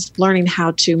of it is learning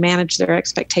how to manage their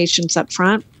expectations up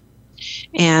front.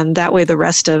 And that way the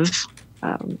rest of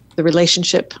the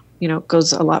relationship,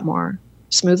 goes a lot more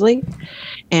smoothly.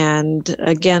 And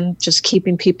again, just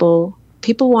keeping people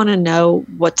want to know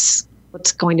what's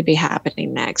going to be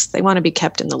happening next. They want to be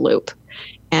kept in the loop.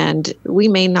 And we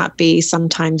may not be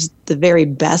sometimes the very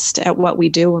best at what we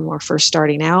do when we're first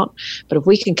starting out, but if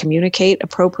we can communicate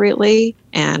appropriately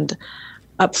and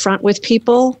upfront with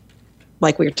people,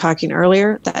 like we were talking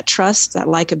earlier, that trust, that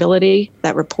likability,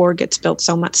 that rapport gets built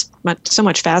so much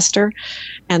faster,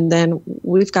 and then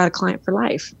we've got a client for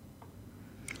life.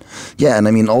 Yeah, and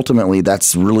I mean, ultimately,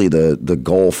 that's really the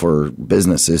goal for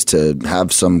business, is to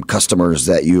have some customers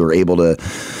that you are able to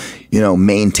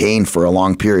maintain for a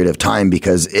long period of time,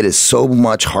 because it is so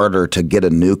much harder to get a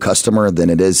new customer than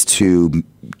it is to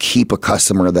keep a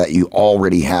customer that you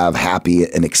already have happy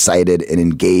and excited and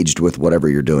engaged with whatever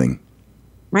you're doing.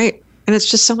 Right. And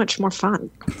it's just so much more fun.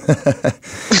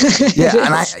 Yeah.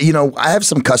 And I have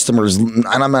some customers, and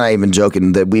I'm not even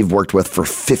joking, that we've worked with for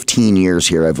 15 years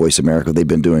here at Voice America. They've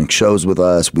been doing shows with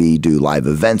us. We do live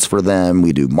events for them.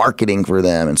 We do marketing for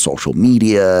them and social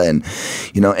media. And,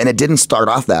 and it didn't start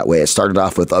off that way. It started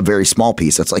off with a very small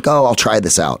piece. It's like, oh, I'll try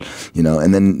this out,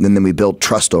 and then we built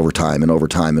trust over time and over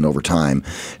time and over time.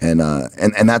 And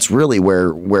that's really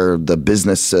where the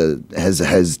business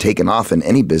has taken off in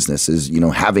any business, is,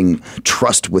 having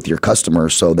trust with your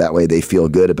customers, so that way they feel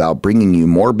good about bringing you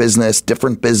more business,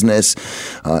 different business,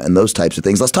 and those types of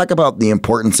things. Let's talk about the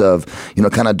importance of,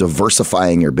 kind of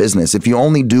diversifying your business. If you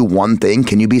only do one thing,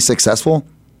 can you be successful?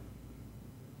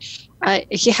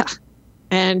 Yeah.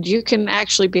 And you can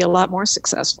actually be a lot more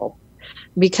successful,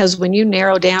 because when you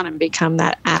narrow down and become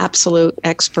that absolute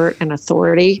expert and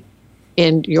authority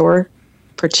in your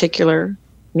particular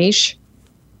niche,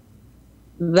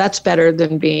 that's better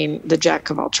than being the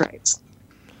jack of all trades.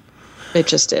 It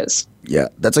just is. Yeah,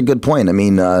 that's a good point. I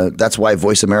mean, that's why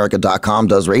VoiceAmerica.com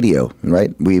does radio,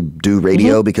 right? We do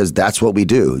radio because that's what we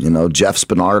do. Jeff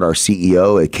Spinard, our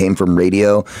CEO, it came from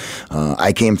radio.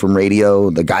 I came from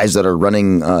radio. The guys that are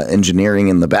running engineering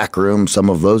in the back room, some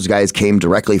of those guys came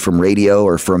directly from radio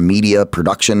or from media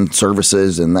production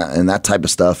services and that type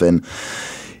of stuff. And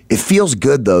It feels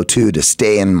good though too to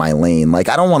stay in my lane. Like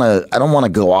I don't want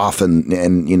to go off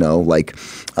and you know, like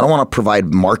I don't want to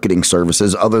provide marketing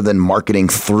services other than marketing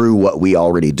through what we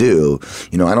already do.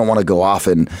 You know, I don't want to go off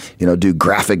and, you know, do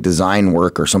graphic design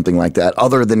work or something like that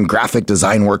other than graphic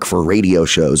design work for radio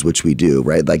shows, which we do,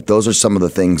 right? Like those are some of the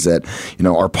things that, you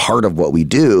know, are part of what we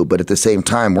do. But at the same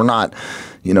time, we're not,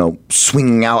 you know,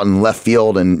 swinging out in left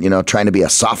field and, you know, trying to be a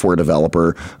software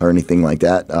developer or anything like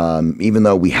that. Even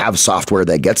though we have software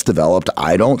that gets developed,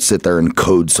 I don't sit there and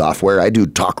code software. I do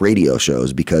talk radio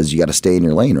shows because you got to stay in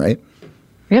your lane, right?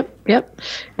 Yep.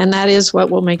 And that is what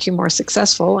will make you more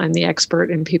successful and the expert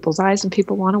in people's eyes, and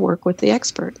people want to work with the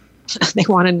expert. They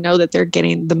want to know that they're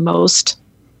getting the most,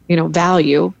 you know,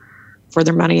 value for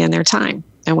their money and their time.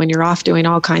 And when you're off doing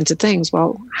all kinds of things,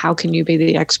 well, how can you be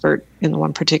the expert in the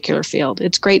one particular field?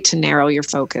 It's great to narrow your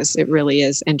focus. It really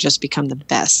is. And just become the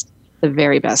best, the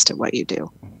very best at what you do.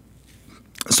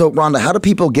 So, Rhonda, how do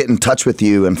people get in touch with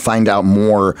you and find out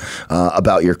more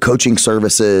about your coaching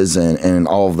services and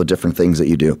all of the different things that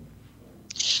you do?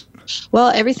 Well,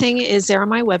 everything is there on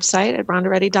my website at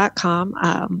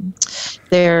rondareddy.com.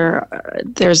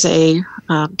 There's a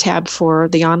tab for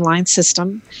the online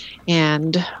system.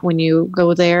 And when you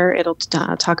go there, it'll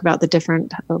talk about the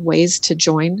different ways to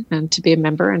join and to be a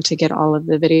member and to get all of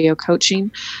the video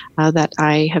coaching that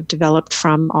I have developed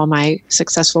from all my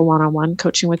successful one-on-one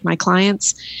coaching with my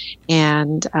clients,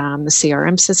 and the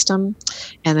CRM system.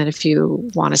 And then if you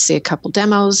want to see a couple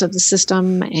demos of the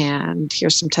system and hear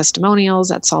some testimonials,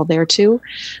 that's all there too.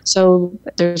 So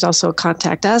there's also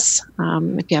Contact Us.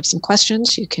 If you have some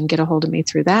questions, you can get a hold of me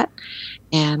through that.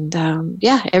 And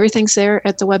everything's there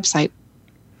at the website.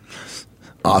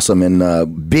 Awesome.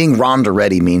 And being Rhonda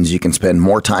Ready means you can spend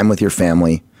more time with your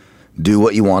family, do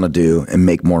what you want to do, and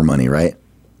make more money, right?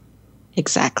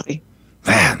 Exactly.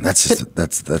 Man, that's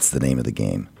the name of the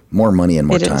game. More money and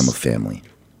more time with family.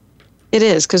 It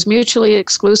is, because mutually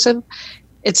exclusive,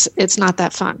 it's not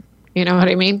that fun. You know what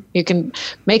I mean? You can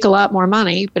make a lot more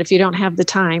money, but if you don't have the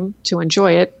time to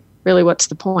enjoy it, really, what's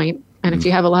the point? And if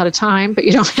you have a lot of time, but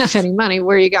you don't have any money,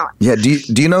 where are you going? Yeah. Do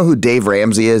you know who Dave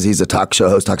Ramsey is? He's a talk show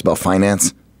host, talks about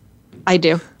finance. I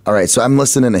do. All right. So I'm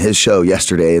listening to his show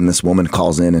yesterday, and this woman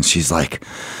calls in, and she's like,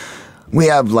 we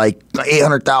have like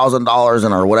 $800,000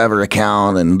 in our whatever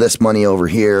account and this money over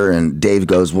here. And Dave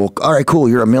goes, well, all right, cool.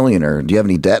 You're a millionaire. Do you have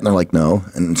any debt? And they're like, no.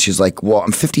 And she's like, well,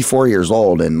 I'm 54 years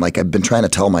old. And like, I've been trying to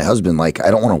tell my husband, like, I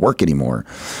don't want to work anymore.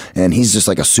 And he's just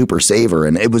like a super saver.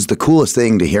 And it was the coolest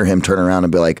thing to hear him turn around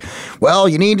and be like, well,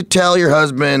 you need to tell your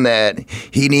husband that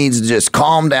he needs to just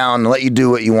calm down and let you do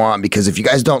what you want. Because if you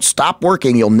guys don't stop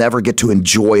working, you'll never get to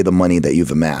enjoy the money that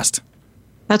you've amassed.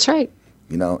 That's right.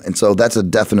 You know, and so that's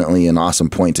definitely an awesome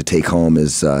point to take home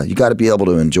is you got to be able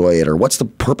to enjoy it, or what's the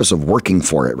purpose of working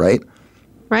for it, right?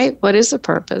 Right. What is the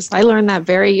purpose? I learned that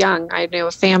very young. I knew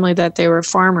a family that they were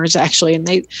farmers actually, and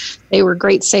they were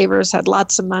great savers, had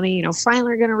lots of money, you know,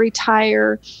 finally going to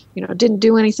retire, you know, didn't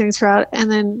do anything throughout.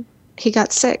 And then he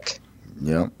got sick.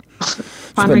 Yeah.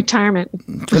 On retirement.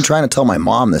 I've been trying to tell my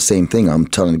mom the same thing. I'm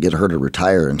trying to get her to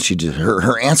retire. And she just,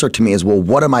 her answer to me is, well,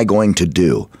 what am I going to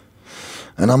do?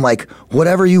 And I'm like,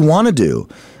 whatever you want to do.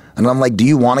 And I'm like, do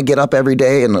you want to get up every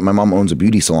day? And my mom owns a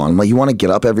beauty salon. I'm like, you want to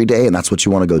get up every day and that's what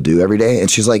you want to go do every day?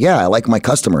 And she's like, yeah, I like my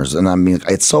customers. And I mean,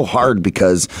 it's so hard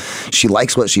because she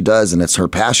likes what she does and it's her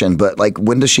passion. But like,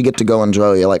 when does she get to go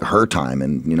enjoy like her time?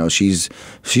 And, you know, she's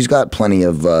got plenty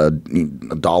of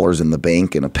dollars in the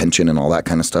bank and a pension and all that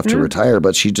kind of stuff to retire.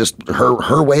 But she just,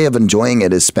 her way of enjoying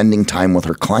it is spending time with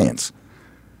her clients.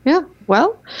 Yeah.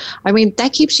 Well, I mean,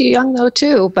 that keeps you young though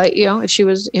too. But you know, if she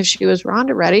was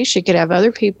Rhonda Ready, she could have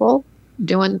other people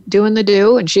doing the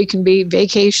do, and she can be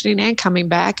vacationing and coming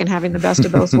back and having the best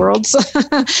of both worlds,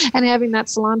 and having that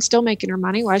salon still making her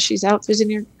money while she's out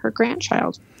visiting her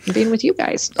grandchild and being with you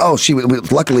guys. Oh,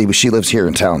 luckily she lives here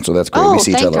in town, so that's great. We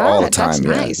see each other all the time.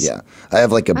 That's nice. Yeah. I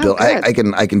have like a bill. I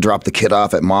can drop the kid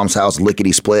off at mom's house,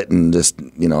 lickety split, and just,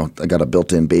 you know, I got a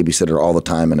built-in babysitter all the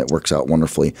time, and it works out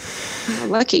wonderfully. Oh,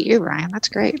 lucky you, Ryan. That's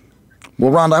great.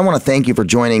 Well, Rhonda, I want to thank you for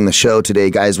joining the show today,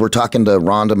 guys. We're talking to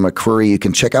Rhonda McCrory. You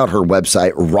can check out her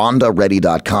website,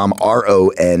 rondaready.com,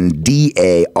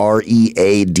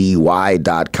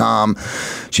 RONDAREADY.com.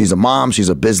 She's a mom. She's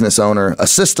a business owner, a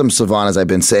systems savant, as I've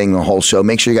been saying the whole show.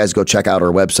 Make sure you guys go check out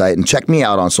her website and check me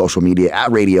out on social media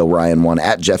at Radio Ryan 1,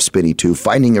 at Jeff Spinney 2,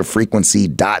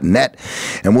 findingyourfrequency.net.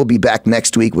 And we'll be back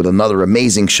next week with another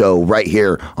amazing show right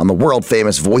here on the world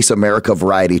famous Voice America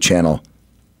Variety Channel.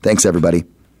 Thanks, everybody.